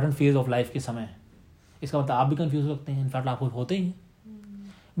इतने इंपॉर्टेंट फेज ऑफ लाइफ के समय। इसका मतलब आप भी कंफ्यूज हो सकते हैं, इनफैक्ट आप होते ही हैं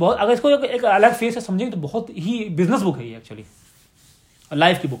बहुत। अगर इसको एक अलग फेज से समझेंगे तो बहुत ही बिजनेस बुक है ये एक्चुअली,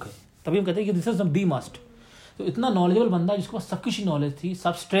 लाइफ की बुक है। तभी हम कहते हैं कि दिस इज दी मस्ट। तो इतना नॉलेजेबल बंदा जिसके पास सब कुछ नॉलेज थी,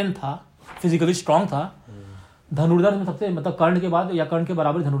 सब स्ट्रेंथ था, फिजिकली स्ट्रांग था, धनुर्धर में सबसे मतलब कर्ण के बाद या कर्ण के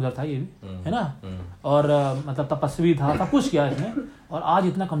बराबर धनुर्धर था ये भी, है ना। और मतलब तपस्वी था, सब कुछ किया इसने, और आज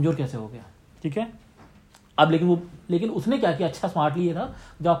इतना कमजोर कैसे हो गया, ठीक है। अब लेकिन उसने क्या किया? अच्छा स्मार्टली ये था,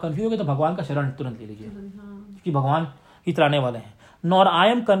 जब आप कंफ्यूज हो गए तो भगवान का शरण तुरंत ले लीजिए, क्योंकि भगवान ही त्राने वाले हैं। Now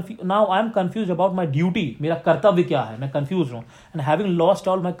I am confuse about my duty, मेरा कर्तव्य क्या है, मैं कंफ्यूज हूँ। And having lost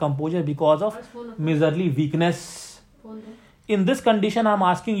all my composer because of मिजरली weakness. In this condition, I am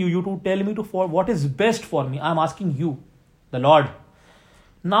asking you to tell me for what is best for me. I am asking you, the Lord.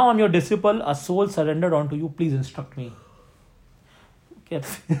 Now I am your disciple, a soul surrendered unto you. Please instruct me.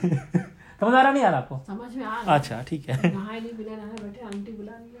 समझ आ रहा नहीं आ रहा आपको? समझ में आ रहा। अच्छा, ठीक है। नहाए नहीं बिना नहाए बैठे आंटी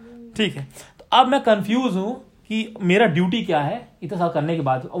बुला रही। ठीक है, तो अब मैं कंफ्यूज हूँ कि मेरा ड्यूटी क्या है इतना साल करने के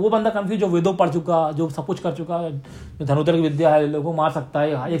बाद। वो बंदा कंफ्यूज जो वेदों पढ़ चुका, जो सब कुछ कर चुका, जो धनुर्धर की विद्या है, लोगों को मार सकता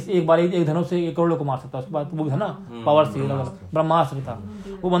है, एक बार एक धनुष से 1 करोड़ लोग को मार सकता है, उसके बाद वो है ना पावर से ब्रह्मास्त्र था,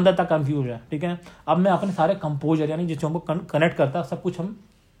 वो बंदा तक कंफ्यूज है, ठीक है। अब मैं अपने सारे कंपोजर यानी जिसको हमको कनेक्ट करता सब कुछ हम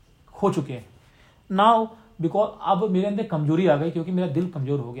खो चुके हैं नाउ, बिकॉज अब मेरे अंदर कमजोरी आ गई क्योंकि मेरा दिल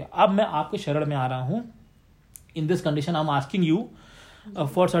कमजोर हो गया। अब मैं आपके शरण में आ रहा हूँ। In this condition I am asking you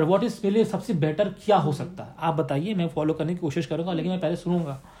for sir what is मेरे लिए सबसे बेटर क्या हो सकता है, आप बताइए। मैं फॉलो करने की कोशिश करूंगा, लेकिन मैं पहले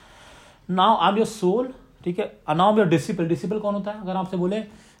सुनूंगा। Now I am your soul, ठीक है। Now your disciple. डिसिपल कौन होता है? अगर आपसे बोले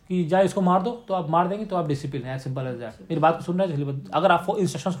कि जाए इसको मार दो तो आप मार देंगे, तो आप डिसिपल हैं, सिंपल एज दैट। मेरी बात को सुन रहे हैं अगर आप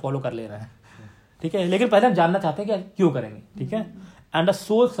इंस्ट्रक्शंस फॉलो कर ले रहे हैं, ठीक है। लेकिन पहले हम जानना चाहते हैं कि क्यों करेंगे, ठीक है। And a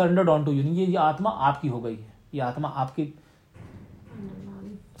soul surrendered on to you, ये आत्मा आपकी हो गई है, ये आत्मा आपकी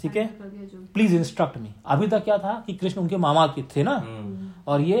ठीक है, कर दिया जो प्लीज इंस्ट्रक्ट मी। अभी तक क्या था कि कृष्ण उनके मामा के थे ना,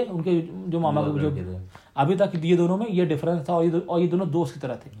 और ये उनके जो मामा के जो, अभी तक ये दोनों में ये डिफरेंस था, और ये दोनों दोस्त की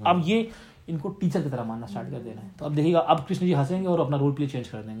तरह थे। अब ये इनको टीचर की तरह मानना स्टार्ट कर देना है। तो अब देखिएगा, अब कृष्ण जी हंसेंगे और अपना रोल प्ले चेंज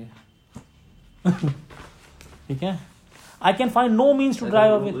कर देंगे। ठीक है, I can find no means to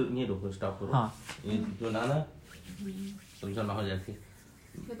drive away. ये रुको, स्टॉप करो। हाँ, ये जो ना तुमसे ना हो जाती,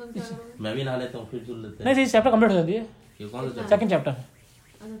 फिर तुम क्या करोगे? मैं भी नहा लेता हूँ, फिर चुल लेते नहीं चैप्टर कंप्लीट हो जाती है, ये कौन सा सेकंड चैप्टर है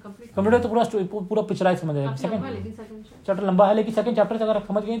अच्छा कंप्लीट कंप्लीट, तो पूरा पूरा पिक्चराइज समझ जाएगा। सेकंड लेकिन सेकंड चैप्टर लंबा है, लेकिन सेकंड चैप्टर से अगर आप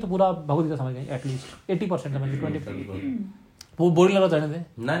समझ गए तो पूरा भगवत गीता समझ गए, एटलीस्ट 80% समझ गए। 20 वो बोरिंग लगा रहने दे,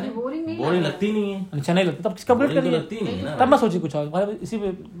 नहीं बोरिंग बोरिंग लगती नहीं है, अच्छा नहीं लगता तब कंप्लीट कर बोरिंग तो लिए, लगती नहीं है ना, तब मैं सोची कुछ और, मतलब इसी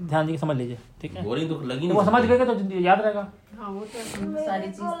पे ध्यान दीजिए, समझ लीजिए। ठीक है, बोरिंग तो लगी तो वो समझ गए तो याद रहेगा, हाँ वो तो सारी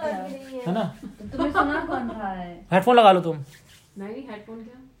चीज है ना। तुम्हें सुना कौन रहा है? हेडफोन लगा लो तुम। नहीं हेडफोन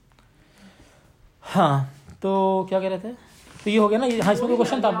क्या हाँ, तो क्या कह रहे थे, तो ये हो गया ना, ये हाँ, इसमें कोई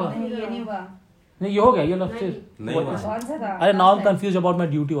क्वेश्चन था आपका? नहीं, ये नहीं हुआ। नहीं, ये हो गया, ये लो नहीं हुआ। कौन सा था? अरे now I am confuse about my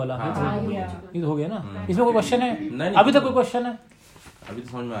duty वाला, गया। ये तो हो गया ना। इसमें कोई क्वेश्चन है? नहीं, अभी तक कोई क्वेश्चन है? अभी तो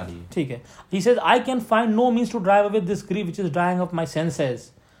समझ में आ रही है। ठीक है, he says I can find no means to drive away this grief which is drying up my senses।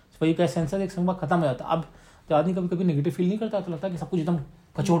 तो ये क्या सेंसेस एक समय खत्म हो जाता है। अब तो आदमी कभी कभी नेगेटिव फील नहीं करता, तो लगता है कि सब कुछ एकदम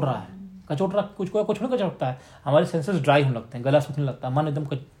कचोट रहा है, कचोट रहा, कुछ नहीं कचोटता है, हमारे सेंसेस ड्राई होने लगते हैं, गला सूखने लगता है, मन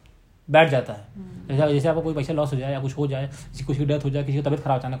एकदम बैठ जाता है। जैसे आपको कोई पैसा लॉस हो जाए या कुछ हो जाए, किसी की डेथ हो जाए, किसी की तबीयत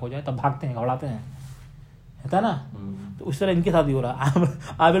खराब अचानक हो जाए, तब भागते हैं, घबराते हैं, होता है ना। तो उस तरह इनके साथ भी हो रहा है।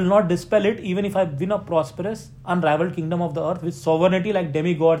 I will not dispel it even if I win a prosperous unrivalled kingdom of the earth with sovereignty like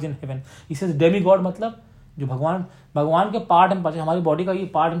demigods in heaven. इसे डेमी गॉड मतलब जो भगवान के पार्ट एंड पार्सल, हमारी बॉडी का ये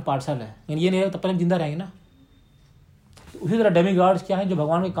पार्ट एंड पार्सल है, यानी ये नहीं है तब तक हम जिंदा रहेंगे ना। तो उसी तरह डेमी गॉड्स क्या है, जो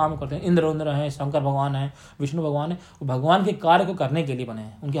भगवान के काम करते हैं, इंद्र हैं, शंकर भगवान है, विष्णु भगवान है, वो भगवान के कार्य को करने के लिए बने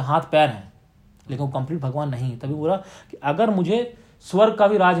हैं, उनके हाथ पैर हैं, लेकिन वो कंप्लीट भगवान नहीं। तभी बोला कि अगर मुझे स्वर्ग का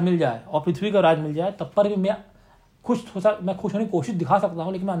भी राज मिल जाए और पृथ्वी का राज मिल जाए, तब पर भी मैं खुश होने की कोशिश दिखा सकता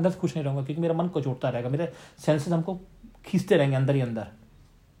हूँ, लेकिन मैं अंदर से खुश नहीं रहूंगा, क्योंकि मेरा मन कचोटता रहेगा, मेरे सेंसेस हमको खींचते रहेंगे अंदर ही अंदर।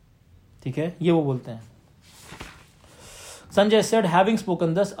 ठीक है, ये वो बोलते हैं। Sanjay said, having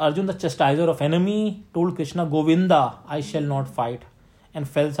spoken thus, Arjun, the chastiser of enemy, told Krishna, Govinda, I shall not fight, and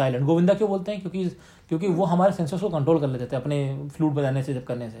fell silent. Govinda क्यों बोलते हैं? क्योंकि वो हमारे सेंसेस को कंट्रोल कर लेते थे अपने फ्लूट बजाने से, जब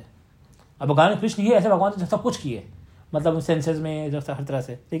करने से। अब भगवान कृष्ण ही ऐसे भगवान से सब कुछ किए, मतलब सेंसेस में जब हर तरह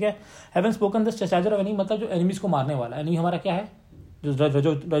से। ठीक है, having spoken this chastiser of enemy मतलब जो एनिमीज को मारने वाला। एनिमी हमारा क्या है? जो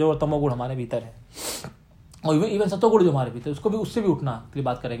रजो और तमोगुण हमारे भीतर है, और इवन सतोगुण जो हमारे भीतर, उसको भी, उससे भी उठना के लिए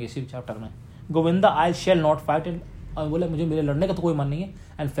बात करेंगे इसी चैप्टर में। Govinda, I shall not fight, and और बोले मुझे मेरे लड़ने का तो कोई मन नहीं है,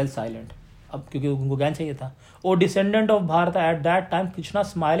 एंड फेल साइलेंट। अब क्योंकि उनको ज्ञान चाहिए था। ओ descendant of Bharat at that time Krishna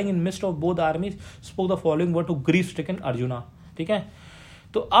smiling in mist of both आर्मीज spoke the following word to grief stricken arjuna. ठीक है,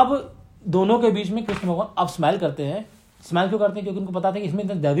 तो अब दोनों के बीच में कृष्ण भगवान अब स्माइल करते हैं। स्माइल क्यों करते हैं? क्योंकि उनको पता था कि इसमें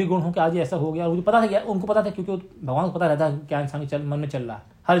इतना दैवी गुण हो कि आज ऐसा हो गया, और मुझे पता था क्या, उनको पता था, क्योंकि भगवान को पता रहता है क्या इंसान के मन में चल रहा है,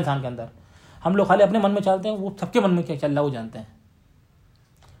 हर इंसान के अंदर। हम लोग खाली अपने मन में चलते हैं, वो सबके मन में क्या चल रहा है वो जानते हैं,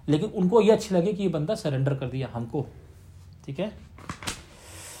 लेकिन उनको ये अच्छी लगे कि ये बंदा सरेंडर कर दिया हमको। ठीक है,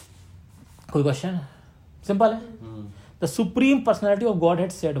 कोई क्वेश्चन? सिंपल है। The supreme personality of God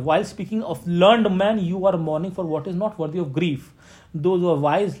had said while speaking of learned man, you are morning for what is not worthy of grief, those who are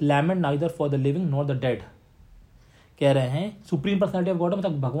wise lament neither for the living nor the dead. कह रहे हैं supreme personality of God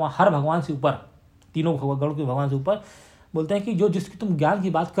मतलब भगवान, हर भगवान से ऊपर, तीनों गणों के भगवान से ऊपर, बोलते हैं कि जो जिसकी तुम ज्ञान की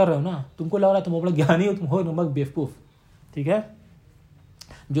बात कर रहे हो ना, तुमको लग रहा है तुम बड़ा ज्ञानी हो, तुम हो नमक बेवकूफ। ठीक है,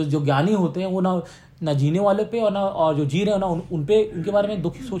 जो ज्ञानी होते हैं वो ना जीने वाले पे और जो जी रहे हैं ना उन पे, उनके बारे में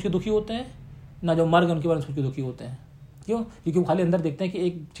सोच के दुखी होते हैं, ना जो मर गए उनके बारे में सोच के दुखी होते हैं। क्यों? क्योंकि वो खाली अंदर देखते हैं कि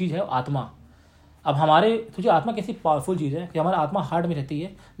एक चीज़ है आत्मा। अब हमारे तुझे आत्मा कैसी पावरफुल चीज़ है कि हमारा आत्मा हार्ट में रहती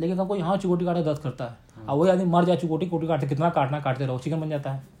है, लेकिन हमको यहाँ चिकोटी काटे दर्द करता है। अब वही आदमी मर जाए चिकोटी काटते, कितना काटते रहो, चिकन बन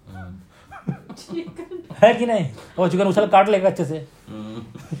जाता है। है कि नहीं? और चिकन उछल काट लेगा अच्छे से।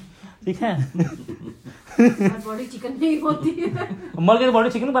 ठीक है, बॉडी चिकन नहीं होती है, मर गए तो बॉडी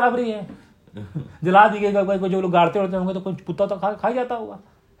चिकन बराबर ही है। जला दी गई, जो लोग गाड़ते उड़ते होंगे तो कोई कुत्ता तो खा ही जाता होगा,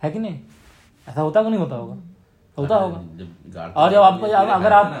 है कि नहीं? ऐसा होता कि नहीं होता होगा? होता होगा। और जब आपको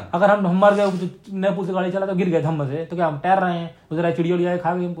अगर हम मर गए, नेपाल से गाड़ी चला तो गिर गए धम्म से, तो क्या हम तैर रहे हैं, उधर चिड़िया उड़िया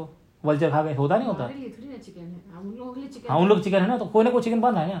खा गई, हमको वल्चर खा गए, होता नहीं होता? हाँ, उन लोग चिकन है ना, तो कोई ना कोई चिकन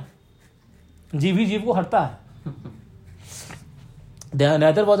बन रहा है ना, जीव ही जीव को हटता है।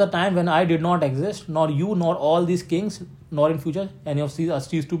 Neither was a time when I did not exist, nor you, nor all these kings, nor in future any of us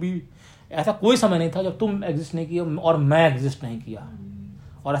cease to be. ऐसा कोई समय नहीं था जब तुम एग्जिस्ट नहीं किया और मैं एग्जिस्ट नहीं किया,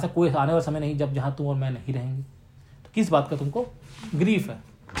 और ऐसा कोई आने वाला समय नहीं जब जहां तुम और मैं नहीं रहेंगे। तो किस बात का तुमको ग्रीफ है?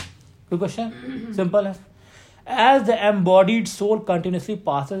 कोई क्वेश्चन? सिंपल है। As the embodied soul continuously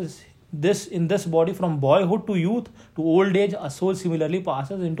passes this in this body from boyhood to youth to old age. A soul similarly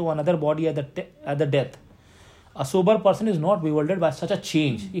passes into another body at the death. A sober person is not bewildered by such a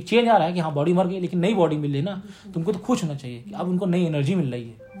change. एक change आ रहा है कि हाँ body मर गई लेकिन नई बॉडी मिल रही ना, तुमको तो खुश होना चाहिए कि अब उनको नई एनर्जी मिल रही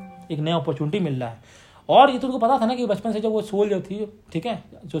है, एक नया अपॉर्चुनिटी मिल रहा है. और ये तुमको पता था ना कि बचपन से जब वो सोल जो थी, ठीक है,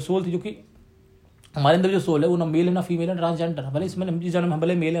 जो सोल थी, जो कि हमारे अंदर जो सोल है वो ना मेल है ना फीमेल है, ट्रांसजेंडर, भले इसमें इस जन्म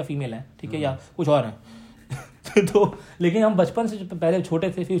भले मेल या फीमेल है, ठीक है, या कुछ और है. तो लेकिन हम बचपन से पहले छोटे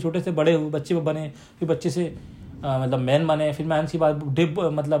थे, फिर छोटे से बड़े हुए, बच्चे बने, फिर बच्चे से मतलब मैन बने, फिर मैन की बात बुढ़े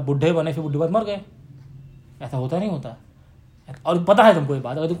बने, फिर बुढ़े बाद मर गए. ऐसा होता नहीं होता. और पता है तुमको ये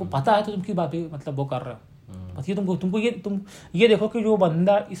बात, अगर तुमको पता है तो तुम की बात मतलब वो कर रहे हो. बस ये तुमको ये देखो कि जो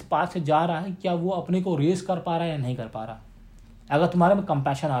बंदा इस पाथ से जा रहा है क्या वो अपने को रेस कर पा रहा है या नहीं कर पा रहा. अगर तुम्हारे में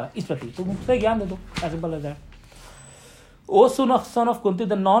कंपैशन आ रहा है इस प्रति तो मुझसे ज्ञान दे दो, ऐसे सिंपल है. O son of Kunti,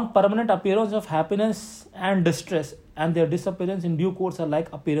 the non-permanent appearance of happiness and distress and their disappearance in due course are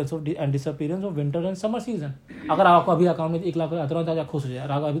like appearance of and disappearance of winter and summer season. अगर आपको अभी अकाउंट में 1 लाख तुरंत आ जाए खुश हो जाए,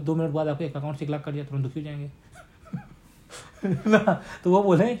 अगर अभी 2 मिनट बाद आपको एक अकाउंट से 1 लाख कट जाए तुरंत दुखी हो जाएंगे. तो वो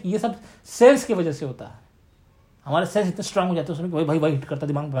बोले कि ये सब सेंस की वजह से होता है. हमारे सेंस इतने स्ट्रांग हो जाते हैं उसमें भाई भाई हिट करता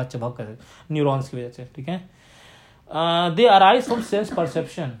दिमाग बड़ा अच्छा भाव कर न्यूरॉन्स की वजह से. ठीक है, they arise from sense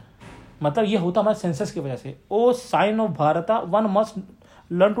perception, मतलब ये होता हमारे सेंसेस की वजह से. O scion of Bharata, one must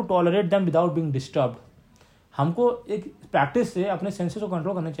learn to tolerate them without being disturbed. हमको एक प्रैक्टिस से अपने सेंसेस को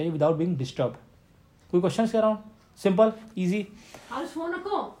कंट्रोल करना चाहिए विदाउट बीइंग डिस्टर्ब्ड. कोई क्वेश्चन कह रहा हूँ, simple easy.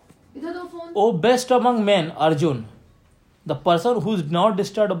 O best among man Arjun, the person who is not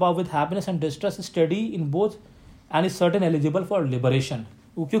disturbed about with happiness and distress, study in both and is certain eligible for liberation.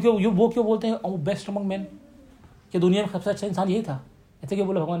 क्योंकि वो क्यों बोलते हैं ओ बेस्ट अमंग मैन, कि दुनिया में सबसे अच्छा इंसान यही था, ऐसे क्यों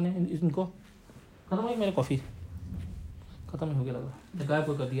बोला भगवान ने इनको. खत्म हो मेरे कॉफ़ी खत्म हो गया, लगा गायब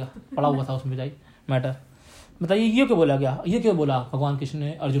को कर दिया, पड़ा हुआ था उसमें जाई मैटर. बताइए ये क्यों बोला गया, ये क्यों बोला भगवान कृष्ण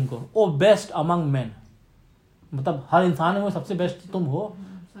ने अर्जुन को ओ बेस्ट अमंग मैन, मतलब हर इंसान में सबसे बेस्ट तुम हो,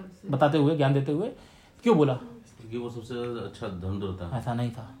 बताते हुए ज्ञान देते हुए क्यों बोला क्योंकि वो सबसे अच्छा धनुर्धर था. ऐसा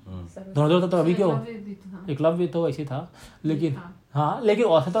नहीं था, धनुर्धर था तो अभी क्यों एकलव्य तो ऐसे था, लेकिन हाँ लेकिन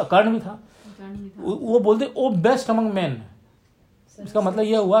औसत तो कर्ण भी था. वो बोलते ओ बेस्ट अमंग मैन. इसका मतलब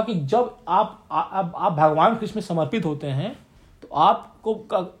यह हुआ कि जब आप भगवान कृष्ण में समर्पित होते हैं तो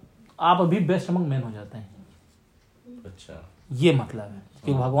आप अभी बेस्ट अमंग मैन हो जाते हैं. अच्छा, ये मतलब है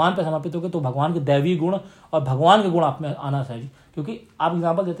कि भगवान पे समर्पित होकर तो भगवान के दैवी गुण और भगवान के गुण आप में आना चाहिए. क्योंकि आप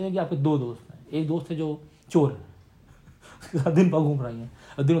एग्जाम्पल देते हैं कि आपके 2 दोस्त हैं, एक दोस्त है जो चोर है, दिन भर घूम रही है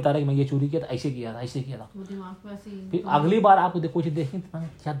और दिन उतारा कि मैं ये चोरी किया था, ऐसे किया था, ऐसे किया था. फिर अगली बार आपको देखो देखें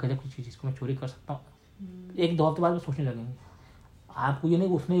क्या गजब की चीज इसको मैं चोरी कर सकता हूँ, 1-2 हफ्ते बाद में सोचने लगेंगे. आपको ये नहीं,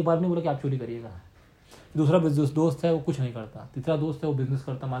 उसने एक बार नहीं बोला कि आप चोरी करिएगा. दूसरा दोस्त है वो कुछ नहीं करता, तीसरा दोस्त है वो बिजनेस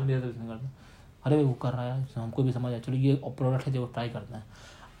करता, मान लीजिए बिजनेस करता, अरे वो कर रहा है हमको भी समझ आया, चलो ये प्रोडक्ट है जो ट्राई करता है.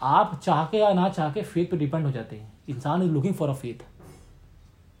 आप चाह के या ना चाह के फेथ पे डिपेंड हो जाते हैं. इंसान is looking for a faith.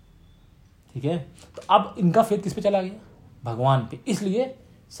 ठीक है, तो अब इनका फेथ किस पे चला गया, भगवान पे, इसलिए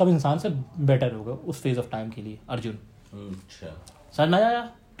सब इंसान से बेटर होगा उस फेज ऑफ टाइम के लिए. अर्जुन समझ में आया.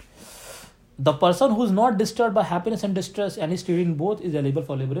 The person who is not disturbed by happiness and distress and is steady in both is eligible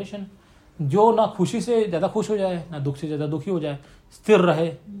for liberation. जो ना खुशी से ज़्यादा खुश हो जाए ना दुख से ज़्यादा दुखी हो जाए, स्थिर रहे,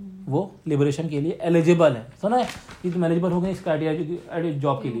 वो लिबरेशन के लिए एलिजिबल है. सुना है कि तुम एलिजिबल हो गए इस क्राइटेरिया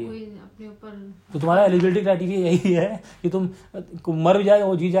जॉब के लिए. तो तुम्हारा एलिजिबिलिटी क्राइटेरिया यही है कि तुम मर भी जाए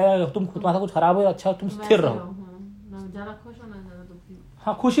वो जी जाए, तुम तुम्हारा कुछ खराब हो अच्छा तुम स्थिर रहो.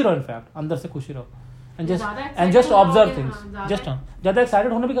 हाँ खुशी रहो, इनफैक्ट अंदर से खुशी रहो. And just observe things. Just ज़्यादा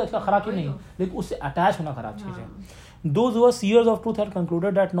एक्साइटेड होना भी खराब चीज़ नहीं, लेकिन उससे अटैच होना खराब चीज़ है. Those who are seers of truth have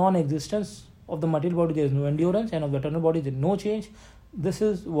concluded that non-existence of the material body there is no endurance and of the eternal body there is no change. This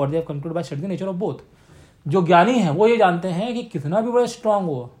is what they have concluded by studying the nature of both. जो ज्ञानी हैं वो ये जानते हैं कि कितना भी बड़ा स्ट्रांग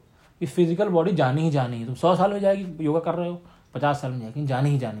हो, इस फिजिकल बॉडी जानी ही जानी है. तुम 100 साल में जाएगी योगा कर रहे हो, 50 साल में जाएगी, जानी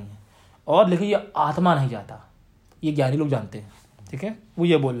ही जानी है. और लेकिन ये आत्मा नहीं जाता, ये ज्ञानी लोग जानते हैं. ठीक है, वो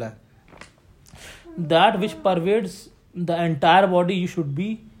ये बोल रहा है that which pervades the entire body you should be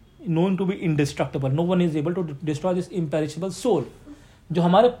known to be indestructible. No one is able to destroy this imperishable soul. जो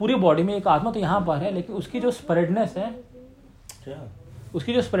हमारे पूरी बॉडी में एक आत्मा तो यहाँ पर है, लेकिन उसकी जो स्प्रेडनेस है,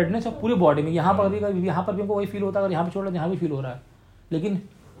 उसकी जो स्प्रेडनेस है पूरी बॉडी में, यहाँ पर भी हमको वही फील होता है, अगर यहाँ पे छोड़ रहा है यहाँ भी फील हो रहा है. लेकिन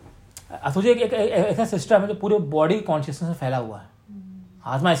सोचिए एक ऐसा सिस्टम है जो पूरे बॉडी कॉन्शियसनेस में फैला हुआ है.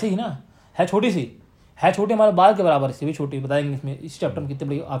 आत्मा ऐसे ही ना है, छोटी सी है, छोटी हमारे बाल के बराबर से भी छोटी, बताएंगे इसमें इस चैप्टर में कितनी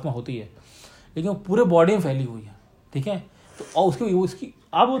बड़ी आत्मा होती है, लेकिन वो पूरे बॉडी में फैली हुई है. ठीक है, तो और उसकी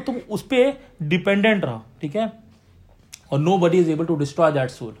अब तुम उस पर डिपेंडेंट रहो. ठीक है, और no body is able to destroy that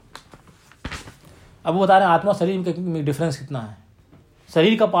soul. अब वो बता रहे हैं आत्मा शरीर में डिफरेंस कितना है.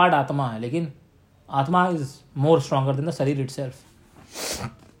 शरीर का पार्ट आत्मा है, लेकिन आत्मा is more stronger than the शरीर इटसेल्फ.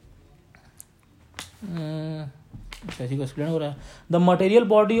 ऐसी को एक्सप्लेन हो रहा है. The material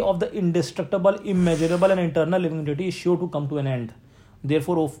body of the indestructible, immeasurable and internal living entity is sure to come to N and.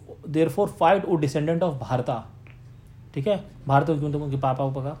 Therefore fight O descendant of भारता. ठीक है, भारत उनके पापा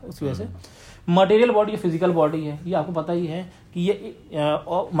उपा का, उस वजह से. मटेरियल बॉडी फिजिकल बॉडी है, ये आपको पता ही है कि ये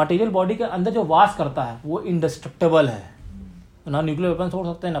मटेरियल बॉडी के अंदर जो वास करता है वो इंडिस्ट्रक्टेबल है. ना न्यूक्लियर वेपन छोड़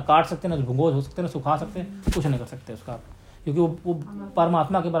सकते हैं, ना काट सकते हैं, ना भूगोल हो सकते हैं, ना सुखा सकते हैं, कुछ नहीं कर सकते उसका, क्योंकि वो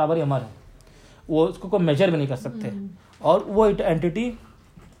परमात्मा के बराबर ही अमर है. वो उसको कोई मेजर भी नहीं कर सकते. और वो एंटिटी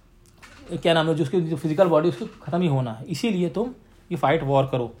क्या नाम है, जो उसकी जो फिजिकल बॉडी उसको खत्म ही होना है. इसीलिए तुम ये फाइट वॉर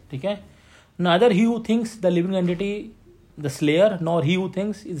करो. ठीक है. Nadar he who thinks the living entity the slayer, nor he who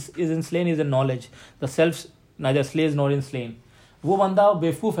thinks is इनस्लेन is in knowledge. The self neither sledge nor इनस्लेन. वो बंदा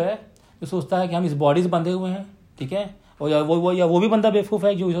बेवकूफ़ है जो सोचता है कि हम इस बॉडी से बंधे हुए हैं. ठीक है. और या वो भी बंदा बेवकूफ़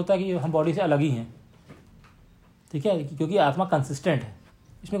है जो सोचता है कि हम बॉडी से अलग ही हैं. ठीक है, क्योंकि आत्मा कंसिस्टेंट है.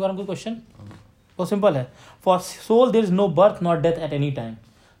 इसमें कौन कोई क्वेश्चन? बहुत सिंपल है. For soul there is no birth not death at any time.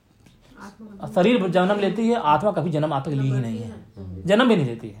 शरीर जन्म लेती है, आत्मा कभी जन्म आज तक ली ही नहीं है, जन्म भी नहीं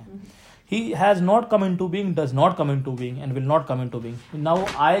लेती है. He has not come into being, does not come into being and will not come into being. ना वो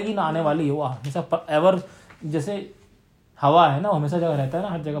आएगी ना आने वाली है. वो हमेशा एवर, जैसे हवा है ना, वो हमेशा जगह रहता है ना,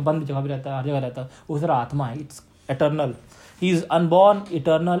 हर जगह, बंद जगह भी रहता है, हर जगह रहता है. उस तरह आत्मा है. It's eternal. He is unborn,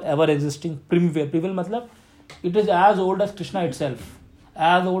 eternal, ever existing, primitive. Primitive मतलब it is as old age Krishna itself,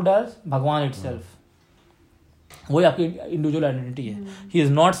 as old age भगवान इटसेल्फ. वही आपकी इंडिविजुअल आइडेंटिटी है. He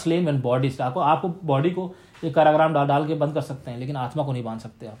is not slain when body. आपको बॉडी को एक काराग्राम डाल के बंद कर सकते हैं, लेकिन आत्मा को नहीं बांध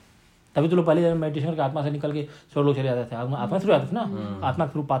सकते आप. तभी तो लोग पहले मेडिटेशन करके आत्मा से निकल के सब लोग चले जाते थे. आत्मा से जाते थे ना, आत्मा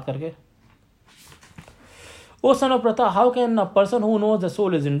के रूप बात करके. ओ सन ऑफ प्रथा, how can a person who knows the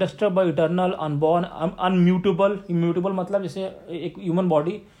soul is indestructible, eternal, unborn, अनम्यूटेबल. Immutable मतलब जैसे एक ह्यूमन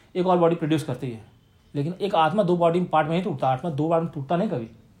बॉडी एक और बॉडी प्रोड्यूस करती है, लेकिन एक आत्मा दो बॉडी पार्ट में ही टूटता. आत्मा दो बार में टूटता नहीं, कभी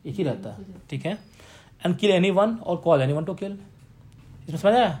एक ही रहता है. ठीक है. एंड किल एनी वन और call any one to kill. इसमें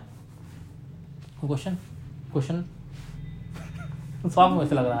समझ आया क्वेश्चन? सॉन्ग में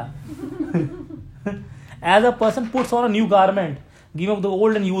ऐसे लग रहा है. As a person puts on a new garment, giving up the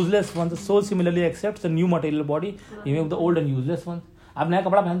old and useless one, the soul similarly accepts the new material body, giving up the old and useless one. आप नया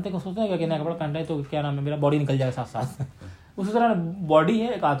कपड़ा पहनते हैं, सोचते हैं कि नया कपड़ा पहन रहे हैं तो क्या नाम है, मेरा बॉडी निकल जाएगा साथ साथ. उसी तरह बॉडी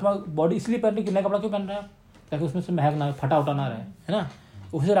है, एक आत्मा बॉडी इसलिए पहन रही है कि नया कपड़ा क्यों पहन रहा है, ताकि उसमें से महक ना, फटा उठा ना रहे, है ना.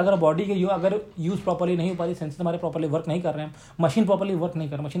 उसी तरह अगर बॉडी के अगर यूज प्रॉपर्ली नहीं हो पा रही, सेंसेस हमारे प्रॉपर्ली वर्क नहीं कर रहे हैं, मशीन प्रॉपर्ली वर्क नहीं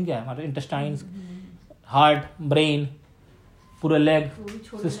कर रहा. मशीन क्या है? हमारे इंटेस्टाइन्स, हार्ट, ब्रेन, पूरा लेग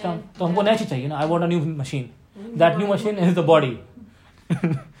सिस्टम. तो हमको नया चीज चाहिए ना. I want a new machine. That new machine is the body.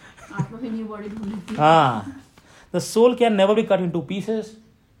 हाँ. The soul can never B cut into pieces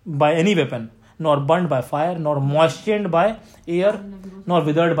by any weapon, nor burned by fire, nor मॉइस्चर्ड by air, nor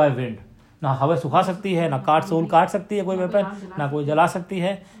withered by wind. ना हवा सुखा सकती है, ना soul काट सकती है कोई वेपन, ना कोई जला सकती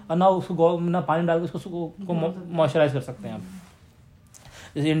है, और ना उसको ना पानी डाल के उसको मॉइस्चराइज कर सकते हैं आप.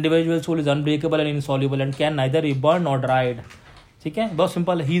 This individual soul is unbreakable and insoluble and can neither be burn nor dried. ठीक है, बहुत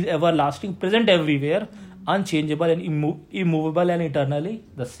सिंपल है. He is ever lasting, present everywhere, unchangeable and immovable and eternally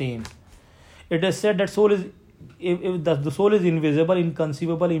the same. It is said that soul is the soul is invisible,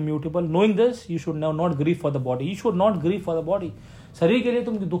 inconceivable, immutable. Knowing this, you should not grieve for the body. You should not grieve for the body. शरीर के लिए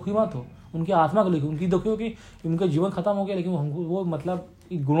तुम दुखी मत हो, उनकी आत्मा के लिए उनकी दुखी हो कि उनका जीवन खत्म हो गया, लेकिन वो मतलब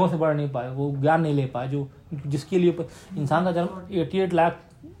गुणों से बढ़ नहीं पाए, वो ज्ञान नहीं ले पाए जो जिसके लिए इंसान का जन्म 88 लाख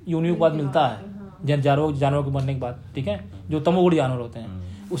योनियों के बाद मिलता है, जानवरों के मरने के बाद. ठीक है, जो तमोगुण जानवर होते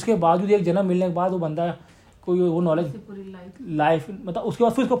हैं, उसके बावजूद एक जन्म मिलने के बाद वो बंदा कोई वो नॉलेज लाइफ मतलब उसके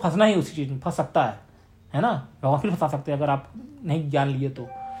बाद फिर उसको फंसना ही उसी चीज़ में फंस सकता है ना. भगवान फिर फंसा सकते हैं अगर आप नहीं ज्ञान लिए तो.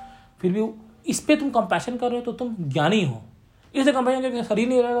 फिर भी इस पे तुम कंपैशन कर रहे हो तो तुम ज्ञानी हो. इससे कंपैशन करके शरीर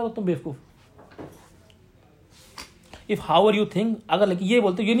नहीं रहेगा तो तुम बेवकूफ. इफ हाउ यू थिंक, अगर ये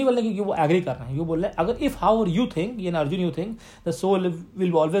बोलते ये नहीं बोल रहे कि वो एग्री कर रहे हैं, ये बोल रहे अगर इफ हाउ यू थिंक, ये Arjun you think the soul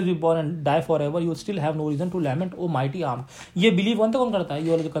will always be born and die forever, you still have no reason to lament O mighty arm. ये बिलीव कौन करता है? ये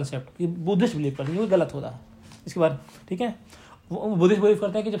वाला जो कंसेप्ट, ये बुद्धिस्ट बिलीव करते हैं, ये गलत होता है. इसके बाद ठीक है, बुद्धिस्ट बिलीव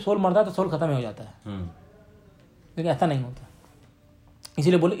करते हैं कि जब सोल मरता है तो सोल खत्म ही हो जाता है, लेकिन ऐसा नहीं होता.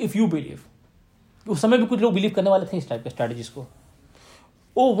 इसीलिए बोले इफ यू बिलीव. उस समय भी कुछ लोग बिलीव करने वाले थे इस टाइप के स्ट्रैटेजीज को.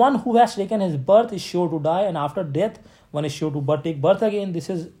 O one who has taken his birth is sure to die and after death one is sure to take birth again. This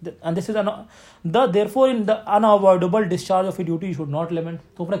is therefore in the unavoidable discharge of your duty you should not lament.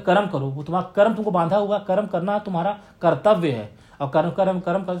 तो अपने कर्म करो, वो तुम्हारा कर्म तुमको बांधा हुआ, कर्म करना तुम्हारा कर्तव्य है. और कर्म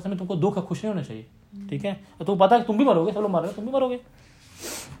करते समय तुमको दुख और खुश नहीं होना चाहिए. ठीक है, तो तुम पता है तुम भी मरोगे, सब लोग मर रहे, तुम भी मरोगे,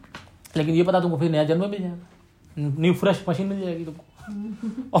 लेकिन ये पता तुमको फिर नया जन्म मिल जाएगा, न्यू फ्रेश मशीन मिल जाएगी तुमको.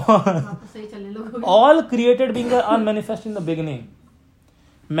 All created being unmanifest in the beginning,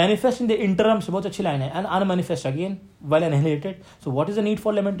 manifest in the interim. से बहुत अच्छी लाइन है. And unmanifest again while annihilated. So what is the need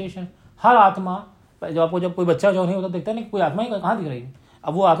for lamentation. हर आत्मा जब कोई बच्चा जो नहीं होता देखता है ना कि कोई आत्मा ही कहाँ दिख रही है,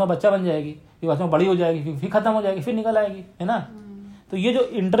 अब वो आत्मा बच्चा बन जाएगी, फिर आत्मा बड़ी हो जाएगी, फिर खत्म हो जाएगी, फिर निकल आएगी, है ना। तो ये जो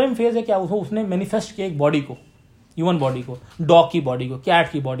इंटरम फेज है क्या, उसने मैनिफेस्ट किया एक बॉडी को, ह्यूमन बॉडी को, डॉग की बॉडी को,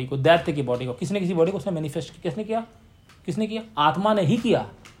 कैट की बॉडी को, दैत्य की बॉडी को, किसी बॉडी को उसने मैनिफेस्ट किया। किसने किया? आत्मा ने ही किया,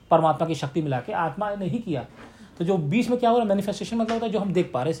 परमात्मा की शक्ति मिला के आत्मा ने ही किया। तो जो बीच में क्या हो रहा है, मैनिफेस्टेशन मतलब होता है जो हम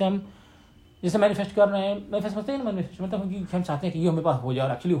देख पा रहे हैं, हम जैसे मैनिफेस्ट कर रहे हैं, मैनिफेस्ट करते हैं ना, मैनिफेस्ट मतलब कि हम चाहते हैं कि ये हमारे पास हो जाए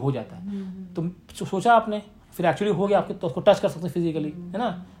और एक्चुअली हो जाता है। तो सोचा आपने, फिर एक्चुअली हो गया आपके, तो उसको टच कर सकते हैं फिजिकली, है ना।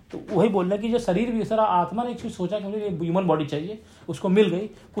 तो वही बोल रहे हैं कि जो शरीर भी, सारा आत्मा ने एक चीज़ सोचा कि मुझे ह्यूमन बॉडी चाहिए, उसको मिल गई,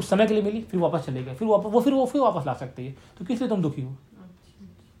 कुछ समय के लिए मिली, फिर वापस चले गए, फिर वापस ला सकती है। तो किस लिए तुम दुखी हो?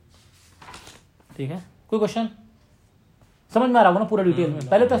 ठीक है, कोई क्वेश्चन? समझ में आ रहा होगा ना पूरा डिटेल में?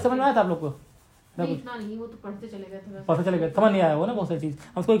 पहले तक समझ में आया था आप लोग को? इतना नहीं, वो तो पढ़ते चले गए थे, समझ नहीं आया होगा ना बहुत सारी चीज,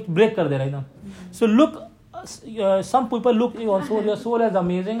 हम उसको एक ब्रेक कर दे रहे हैं एकदम। So look, some people look also your soul as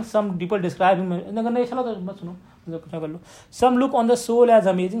amazing, some people describe him, अगर नहीं चला तो मत सुनो, क्या कर लो। Some look on the soul as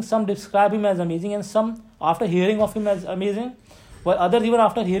amazing, some describe him as amazing, and some after hearing of him as amazing, while others even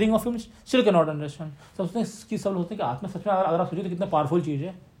after hearing of him still cannot understand। सब सोचते हैं कि आत्मा सच में, अगर आप सोचो तो कितना पावरफुल चीज़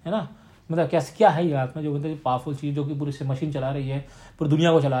है ना, मतलब कैसे क्या है ये आत्मा, जो मतलब पावरफुल चीज़ जो कि पूरी से मशीन चला रही है, पूरी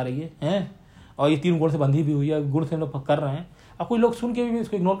दुनिया को चला रही है, और ये 3 गुण से बंधी भी हुई है, गुण से हम लोग कर रहे हैं। अब कुछ लोग सुन के भी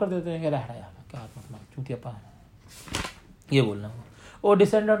इसको इग्नोर कर देते हैं, क्या क्या आत्मा चूतियापा है, ये बोलना है। O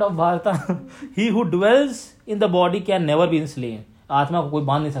descendant of Bharat, he who dwells in the body can never be slain. आत्मा को कोई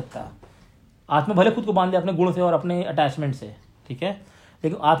बांध नहीं सकता, आत्मा भले खुद को बांध ले अपने गुण से और अपने अटैचमेंट से, ठीक है,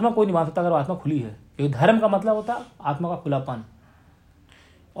 लेकिन आत्मा कोई नहीं बांध सकता अगर आत्मा खुली है। क्योंकि धर्म का मतलब होता है आत्मा का खुलापन,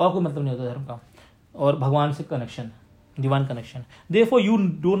 और कोई मतलब नहीं होता धर्म का, और भगवान से connection, divine connection. Therefore you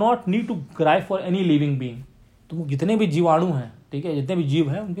do not need to cry for any living being. तुम जितने भी जीवाणु हैं, ठीक है, जितने भी जीव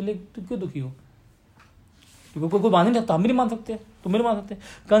हैं, उनके लिए तुम क्यों दुखी हो? क्योंकि कोई बांध नहीं सकता, हम भी नहीं मान सकते, तुम भी नहीं मान सकते।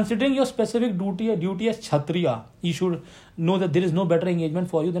 Considering your specific duty as kshatriya, you should know that there is no better engagement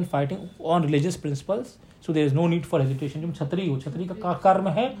for you than fighting on religious principles, so there is no need for hesitation. तुम क्षत्रिय हो, क्षत्रिय का कर्म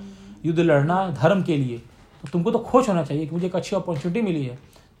है युद्ध लड़ना धर्म के लिए, तो तुमको तो खुश होना चाहिए कि मुझे एक अच्छी अपॉर्चुनिटी मिली है,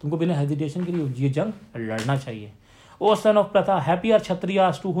 तुमको बिना हेजिटेशन के लिए ये जंग लड़ना चाहिए। O son of Pratha, happy are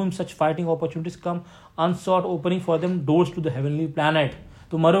Kshatriyas to whom such fighting opportunities come unsought, opening for them doors to the heavenly planet।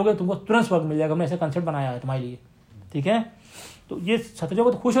 तुम मरोगे, तुमको तुरंत स्वर्ग मिल जाएगा, हमने ऐसा कंसेप्ट बनाया है तुम्हारे लिए, ठीक है। तो ये क्षत्रियों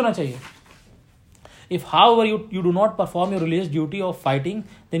को तो खुश होना चाहिए। If however you do not perform your religious duty of fighting,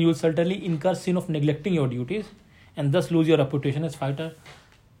 then you will certainly incur sin of neglecting your duties and thus lose your reputation as fighter।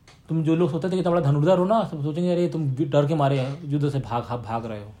 तुम जो लोग सोचते थे कि इतना बड़ा धनुर्धर हो ना, सब सोचेंगे अरे तुम डर के मारे युद्ध से भाग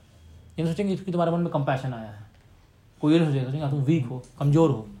रहे हो, ये सोचेंगे कि तुम्हारे मन में कंपैशन आया है। कोई ये सोचेगा तुम वीक हो, कमजोर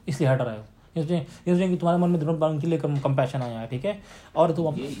हो, इसलिए हट रहे हो, ये सोचेंगे कि तुम्हारे मन में उनके लिए कंपैशन आया है, ठीक है। और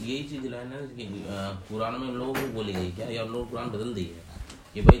तुम यही चीज है ना कि कुरान में लोगों को बोली गई क्या, या लोग कुरान बदल दी है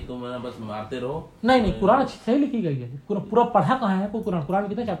कि भाई तुम बस मारते रहो? नहीं, कुरान सही लिखी गई है, पूरा पढ़ा कहाँ है कुरान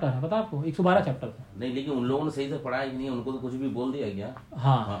कितने चैप्टर है पता है आपको? 112 चैप्टर नहीं, लेकिन उन लोगों ने सही से पढ़ा ही नहीं, उनको तो कुछ भी बोल दिया क्या।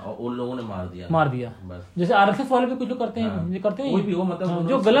 हाँ, उन लोगों ने मार दिया बस। जैसे आरएसएस वाले भी कुछ लोग करते हैं, कोई भी हो, मतलब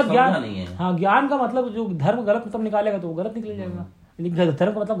जो गलत ज्ञान नहीं है। हाँ, ज्ञान का मतलब जो धर्म गलत मतलब निकालेगा तो वो गलत निकल जाएगा, लेकिन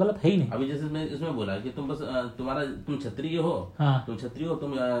धर्म का मतलब गलत है ही नहीं। अभी जैसे इसमें बोला कि तुम बस तुम क्षत्रिय हो, तुम क्षत्रिय हो,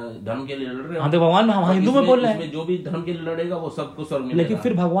 तुम धर्म के लिए लड़ रहे हो। हाँ, तो भगवान हम हिंदू में बोल रहे हैं जो भी धर्म के लिए लड़ेगा वो सबको स्वर्ग मिलेगा। लेकिन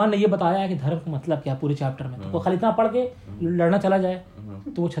फिर भगवान ने ये बताया है कि धर्म का मतलब क्या पूरे चैप्टर में, तो खाली इतना पढ़ के लड़ना चला जाए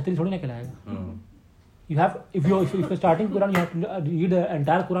तो वो क्षत्रिय थोड़ी ना कहलाएगा। You have, if you're starting Quran, you have to read the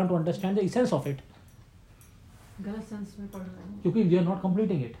entire Quran to understand the essence of it. गलत सेंस में पढ़ रहे हैं क्योंकि they are not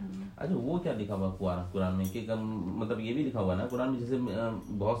completing it. अच्छा, वो क्या लिखा हुआ कुरान में कि मतलब ये भी लिखा हुआ ना कुरान में, जैसे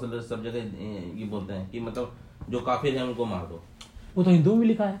बहुत सारे सब जगह ये बोलते हैं कि मतलब जो काफिर है उनको मार दो। वो तो हिंदू में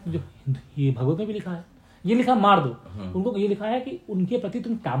लिखा है, जो ये भगवत में भी लिखा है, ये लिखा मार दो। उनको ये लिखा है कि उनके प्रति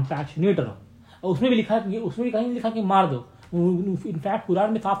तुम कंपैशनेट रहो, और उसमें भी लिखा है, उसमें भी कहीं लिखा कि मार दो। इनफैक्ट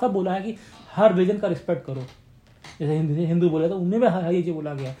कुरान में साफ साफ बोला है कि हर रिलीजन का रिस्पेक्ट करो, जैसे हिंदू बोला था उनमें भी ये चीज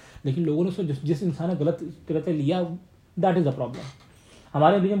बोला गया। लेकिन लोगों ने उसको जिस इंसान ने गलत तरह से लिया, दैट इज द प्रॉब्लम।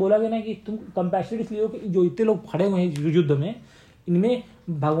 हमारे रिलीजन बोला गया ना कि तुम कंपैशनेट इसलिए हो कि जो इतने लोग खड़े हुए हैं युद्ध में, इनमें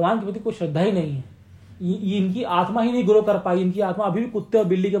भगवान के प्रति कोई श्रद्धा ही नहीं है, ये इनकी आत्मा ही नहीं ग्रो कर पाई, इनकी आत्मा अभी भी कुत्ते और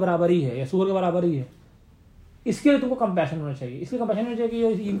बिल्ली के बराबर ही है या सूअर के बराबर ही है। इसके लिए तुमको कंपैशन होना चाहिए, इसलिए कंपैशन होना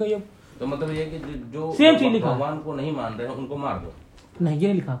चाहिए कि इनका ये तो मतलब ये कि जो सेम चीज लिखा भगवान को नहीं मान रहे हैं उनको मार दो। नहीं, ये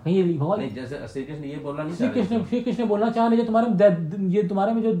नहीं लिखा कहीं, ये लिखा नहीं, जैसे श्री कृष्ण ये बोलना नहीं, श्री कृष्ण बोलना चाह रहे जो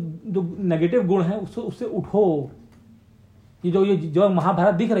तुम्हारे में जो नेगेटिव गुण है उससे उठो। ये जो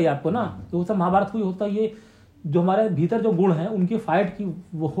महाभारत दिख रही है आपको ना, तो वो सब महाभारत को ही होता है। ये जो हमारे भीतर जो गुण है उनकी फाइट की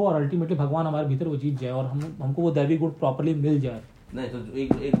वो हो, और अल्टीमेटली भगवान हमारे भीतर वो जीत जाए और हमको वो दैवी गुण प्रॉपर्ली मिल जाए, नहीं तो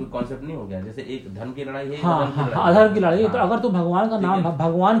एक कॉन्सेप्ट नहीं हो गया, जैसे एक धर्म की लड़ाई है, एक हाँ अधर्म की हाँ लड़ाई है। अधर्म की लड़ाई। तो हाँ। अगर तुम भगवान का नाम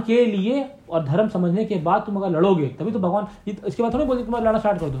भगवान के लिए और धर्म समझने के बाद तुम अगर लड़ोगे तभी तो भगवान, इसके बाद थोड़ी बोलते तुम्हारा लड़ना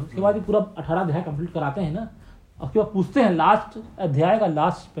स्टार्ट कर दो, इसके बाद पूरा 18 अध्याय कंप्लीट कराते हैं ना। उसके बाद पूछते हैं लास्ट अध्याय का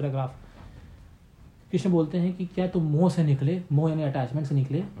लास्ट पैराग्राफ, कृष्ण बोलते हैं कि क्या तुम मोह से निकले, मोह यानी अटैचमेंट से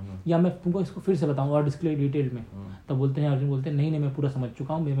निकले, या मैं तुमको इसको फिर से बताऊं और डिस्क्लेयर डिटेल में। तब बोलते हैं अर्जुन बोलते हैं नहीं मैं पूरा समझ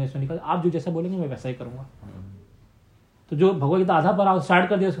चुका हूँ, मैं इसमें निकल, आप जो जैसा बोलेंगे मैं वैसा ही करूंगा। तो जो भगवत गीता आधा पर स्टार्ट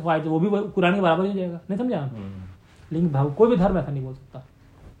कर दिया उसको फाइट, वो भी कुरान के बराबर ही हो जाएगा। नहीं समझा आप? लेकिन कोई भी धर्म ऐसा नहीं बोल सकता।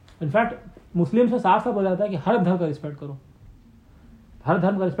 इनफैक्ट मुस्लिम से साफ साफ बोला जाता है कि हर धर्म का रिस्पेक्ट करो, हर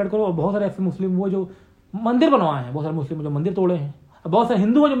धर्म का रिस्पेक्ट करो। और बहुत सारे ऐसे मुस्लिम वो जो मंदिर बनवाए हैं, बहुत सारे मुस्लिम जो मंदिर तोड़े हैं, बहुत सारे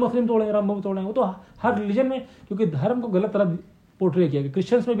हिंदू जो मुस्लिम तोड़े हैं, राम तोड़े हैं, वो तो हर रिलीजन में, क्योंकि धर्म को गलत तरह पोर्ट्रे किया गया।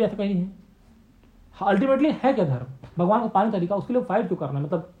 क्रिश्चियंस में भी ऐसा कहीं है। अल्टीमेटली है क्या धर्म? भगवान को पाने तरीका, उसके लिए फाइट क्यों करना है?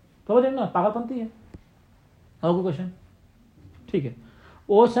 मतलब समझ ना, पागलपंती है। और कोई क्वेश्चन? ठीक है।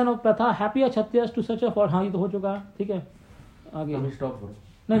 O son of Pritha happy kshatriya to such for, हाँ ये तो हो चुका है। ठीक है आगे स्टॉप करो।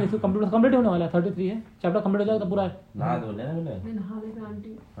 नहीं तो कंप्लीट होने वाला है। 33 है चैप्टर, कंप्लीट हो जाएगा तो पूरा है। नहा धो लेना बोले। मैं नहा लेगा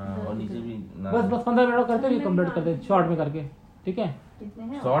आंटी। हाँ और नीचे भी नहा बस 15 मिनट करते भी कंप्लीट करते शॉर्ट में करके। ठीक है कितने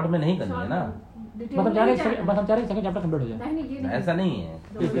हैं? शॉर्ट में नहीं करनी है ना, मतलब चाह रहे सेकंड चैप्टर कंप्लीट हो जाए। नहीं ये नहीं। ऐसा नहीं है,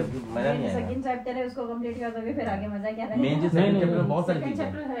 मजा नहीं आएगा। सेकंड चैप्टर है उसको कंप्लीट कर दोगे फिर आगे मजा क्या मेन रहेगा? जो नहीं, सेकंड नहीं, चैप्टर में नहीं। बहुत सारी सेकंड चीजें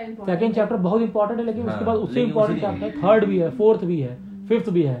चैप्टर हैं। है important। सेकंड चैप्टर बहुत इंपॉर्टेंट है, लेकिन हाँ, उसके बाद उससे लेकिन इंपॉर्टेंट उसी चैप्टर है, नहीं। थर्ड भी है, फोर्थ भी है, फिफ्थ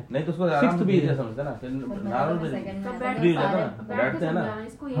भी है। नहीं तो उसको आराम Sixth से भी है। धीरे से समझते ना, फिर नॉर्मल में सेकंड तो में बैठ फ्री के हो जाता सारे है, बैठ बैठते के हैं ना। समझाना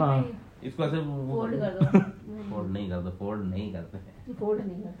इसको, ये हाँ। नहीं इसको ऐसे फोल्ड कर दो। फोल्ड नहीं करते, फोल्ड नहीं करते फोल्ड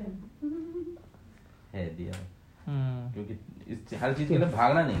नहीं करते। है दिया, हम्म, क्योंकि इस हर चीज के लिए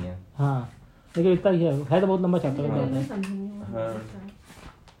भागना नहीं है। हाँ लेकिन इतना ही है तो बहुत लंबा चैप्टर है। समझेंगे हाँ।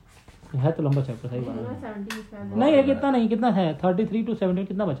 है तो लंबा चैप्टर, सही बात है। 70 नहीं है कितना नहीं, कितना है 33 to 17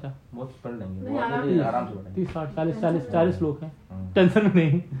 कितना बचा? बहुत पढ़ लेंगे, नहीं, बहुत आराम आराम से पढ़ेंगे। 30 60 40 श्लोक हैं, हाँ। टेंशन में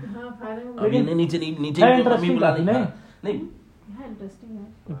नहीं। हाँ फायदे में अभी नहीं, नीचे नीचे है नीचे तो interesting मम्मी बुला काफी, रही नहीं? है। नहीं है इंटरेस्टिंग है।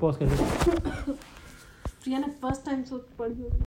 पॉज कर दो। प्रिया ने फर्स्ट टाइम सोच पढ़ी होगी।